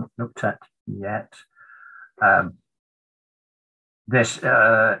we haven't looked at yet. This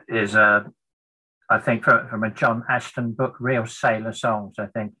is I think from a John Ashton book, Real Sailor Songs, I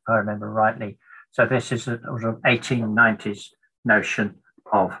think, if I remember rightly. So this is a sort of 1890s notion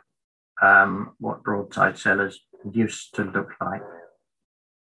of what broadside sailors used to look like.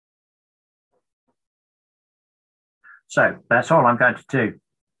 So that's all I'm going to do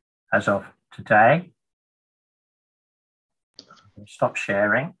as of today. Stop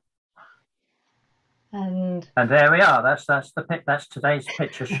sharing. And there we are. That's today's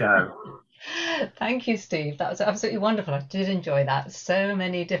picture show. Thank you, Steve. That was absolutely wonderful. I did enjoy that. So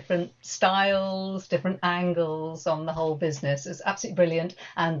many different styles, different angles on the whole business. It's absolutely brilliant,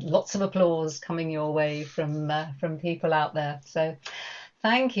 and lots of applause coming your way from people out there. So,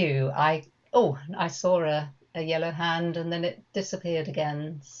 thank you. I saw a yellow hand and then it disappeared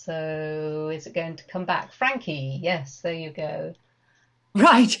again. So, is it going to come back? Frankie, yes, there you go.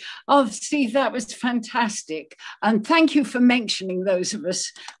 Right. Oh, Steve, that was fantastic. And thank you for mentioning those of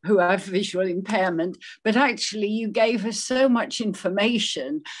us who have visual impairment. But actually, you gave us so much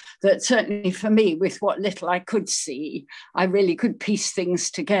information that certainly for me, with what little I could see, I really could piece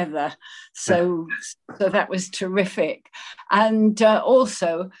things together. So that was terrific. And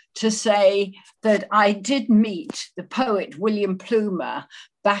also to say that I did meet the poet William Plumer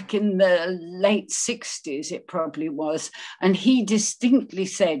back in the late 60s, it probably was. And he distinctly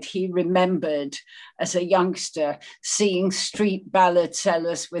said he remembered as a youngster seeing street ballad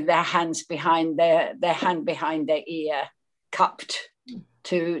sellers with their hands behind their hand behind their ear, cupped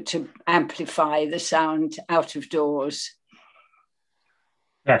to amplify the sound out of doors.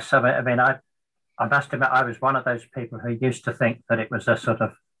 Yes, I mean, I must admit, I was one of those people who used to think that it was a sort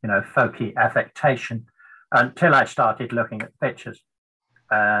of, folky affectation until I started looking at pictures.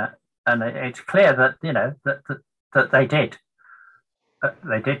 And it's clear that that they did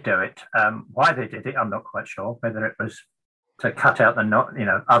do it. Why they did it, I'm not quite sure. Whether it was to cut out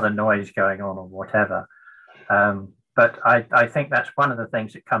the other noise going on or whatever. But I think that's one of the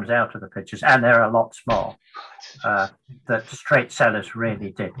things that comes out of the pictures, and there are lots more that straight sellers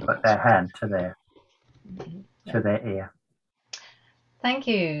really did put their hand to their ear. Thank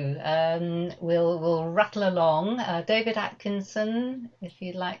you. We'll rattle along. David Atkinson, if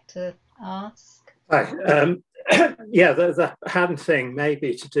you'd like to ask. Hi. Yeah, the hand thing may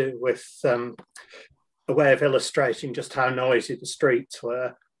be to do with a way of illustrating just how noisy the streets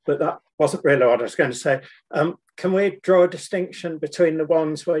were, but that wasn't really what I was going to say. Can we draw a distinction between the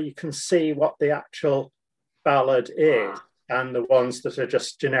ones where you can see what the actual ballad is and the ones that are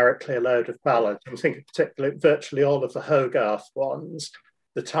just generically a load of ballads? I'm thinking particularly virtually all of the Hogarth ones,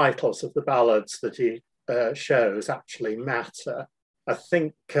 the titles of the ballads that he shows actually matter. I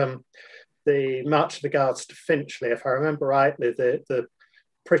think the March of the Guards to Finchley, if I remember rightly, the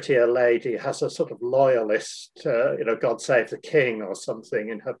prettier lady has a sort of loyalist, God Save the King or something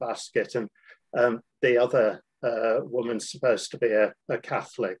in her basket, and the other woman's supposed to be a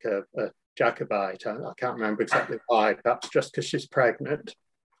Catholic, a Jacobite. I can't remember exactly why, perhaps just because she's pregnant.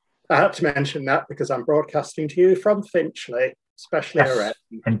 I had to mention that because I'm broadcasting to you from Finchley, especially yes,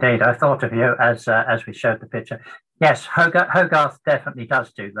 indeed, I thought of you as we showed the picture. Yes, Hogarth definitely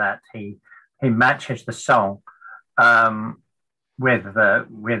does do that. He matches the song with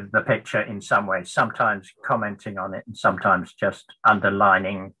the picture in some ways, sometimes commenting on it and sometimes just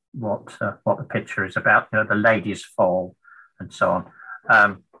underlining what the picture is about, the lady's fall and so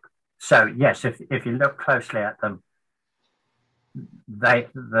on. So yes, if you look closely at them,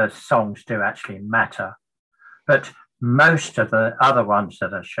 the songs do actually matter. But most of the other ones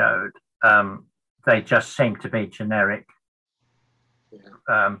that are showed, they just seem to be generic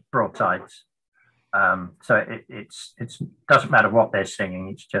broadsides. So it doesn't matter what they're singing,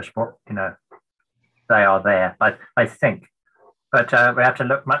 it's just what, they are there, I think. But we have to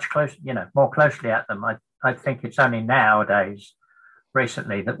look much more closely at them. I think it's only nowadays,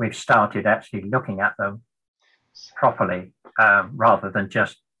 recently, that we've started actually looking at them properly, rather than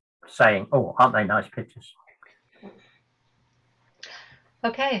just saying, oh, aren't they nice pictures?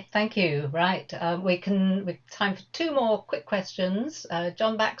 Okay, thank you. Right, we've time for two more quick questions.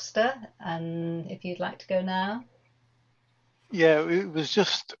 John Baxter, and if you'd like to go now. Yeah, it was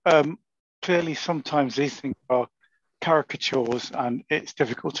just clearly sometimes these things are caricatures, and it's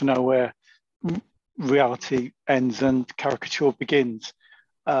difficult to know where reality ends and caricature begins.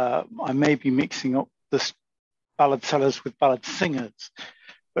 I may be mixing up the ballad sellers with ballad singers,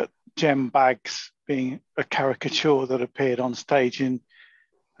 but Jem Baggs being a caricature that appeared on stage in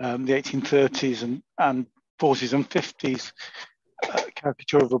the 1830s and 40s and 50s.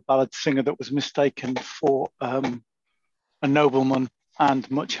 caricature of a ballad singer that was mistaken for a nobleman, and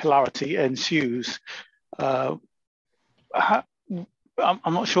much hilarity ensues. I'm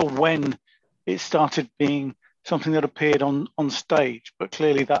not sure when it started being something that appeared on stage, but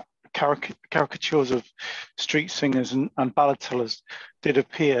clearly that caricatures of street singers and ballad tellers did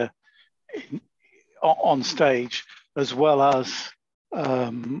appear on stage, as well as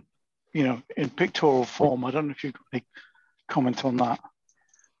in pictorial form. I don't know if you've got any comment on that.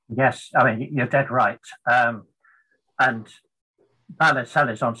 Yes, I mean, you're dead right. And ballad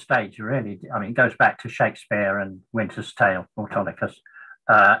sellers on stage really, I mean, it goes back to Shakespeare and Winter's Tale, Autolycus,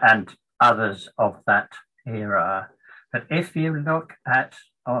 and others of that era. But if you look at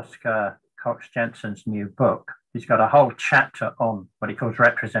Oscar Cox-Jensen's new book, he's got a whole chapter on what he calls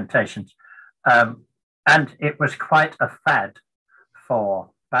representations. And it was quite a fad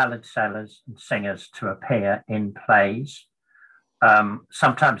for ballad sellers and singers to appear in plays,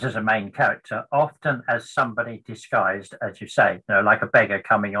 sometimes as a main character, often as somebody disguised, as you say, like a beggar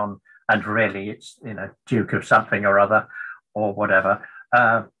coming on, and really it's, Duke of something or other or whatever.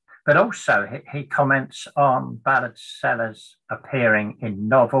 But also he comments on ballad sellers appearing in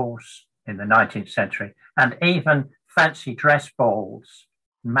novels in the 19th century, and even fancy dress balls,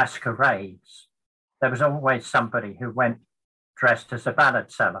 masquerades. There was always somebody who went dressed as a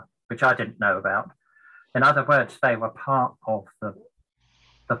ballad seller, which I didn't know about. In other words, they were part of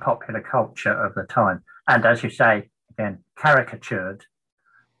the popular culture of the time. And as you say, again, caricatured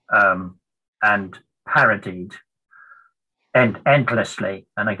and parodied endlessly.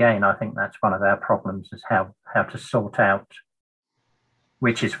 And again, I think that's one of our problems, is how to sort out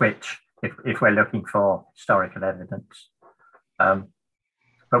which is which if we're looking for historical evidence.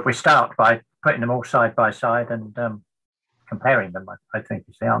 But we start by putting them all side by side and comparing them, I think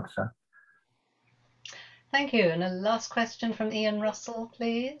is the answer. Thank you. And a last question from Ian Russell,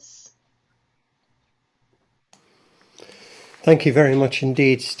 please. Thank you very much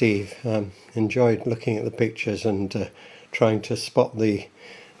indeed, Steve. Enjoyed looking at the pictures and trying to spot the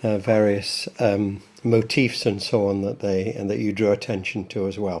various motifs and so on that you drew attention to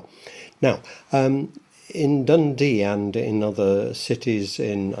as well. Now, in Dundee and in other cities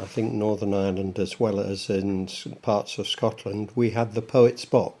in, I think, Northern Ireland as well as in parts of Scotland, we had the Poets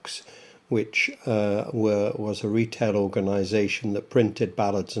Box, which was a retail organisation that printed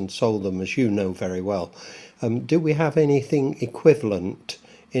ballads and sold them, as you know very well. Do we have anything equivalent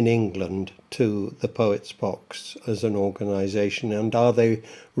in England to the Poets Box as an organisation, and are they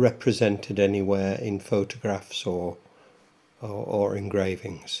represented anywhere in photographs or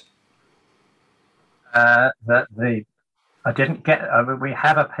engravings? I didn't get. We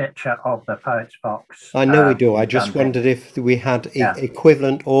have a picture of the Poets Box. I know we do. I just wondered if we had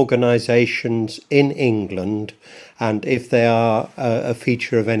equivalent organisations in England, and if they are a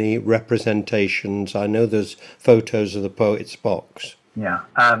feature of any representations. I know there's photos of the Poets Box. Yeah,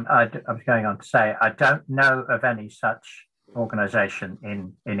 I was going on to say I don't know of any such organisation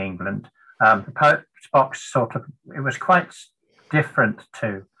in England. The Poets Box it was quite different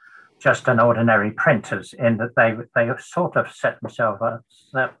to just an ordinary printers, in that they sort of set themselves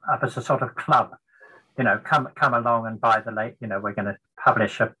up as a sort of club, come along and buy the late, we're going to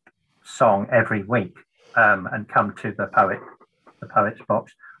publish a song every week, and come to the Poets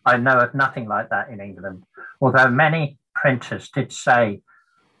Box. I know of nothing like that in England, although many printers did say,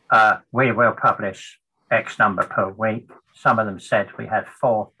 we will publish X number per week. Some of them said we had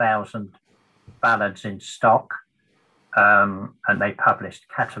 4,000 ballads in stock. And they published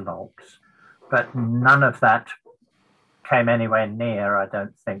catalogues, but none of that came anywhere near, I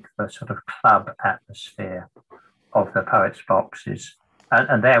don't think, the sort of club atmosphere of the Poets Boxes.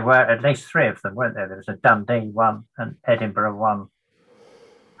 And there were at least 3 of them, weren't there? There was a Dundee one, an Edinburgh one,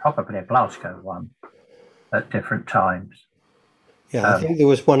 probably a Glasgow one at different times. Yeah, I think there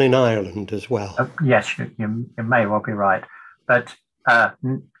was one in Ireland as well. Yes, you may well be right. But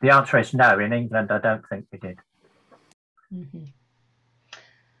the answer is no. In England, I don't think we did. Mm-hmm.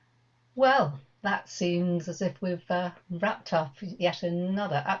 Well, that seems as if we've wrapped up yet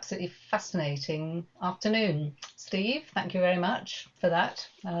another absolutely fascinating afternoon. Steve, thank you very much for that.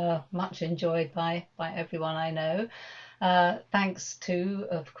 Much enjoyed by everyone I know. Thanks to,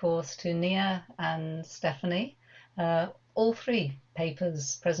 of course, to Nia and Stephanie. All 3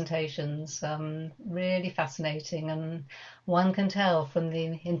 papers, presentations, really fascinating, and one can tell from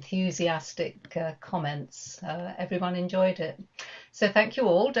the enthusiastic comments, everyone enjoyed it. So thank you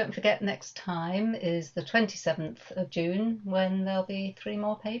all. Don't forget, next time is the 27th of June, when there'll be 3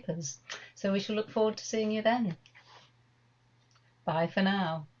 more papers. So we shall look forward to seeing you then. Bye for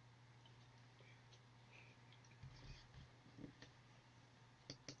now.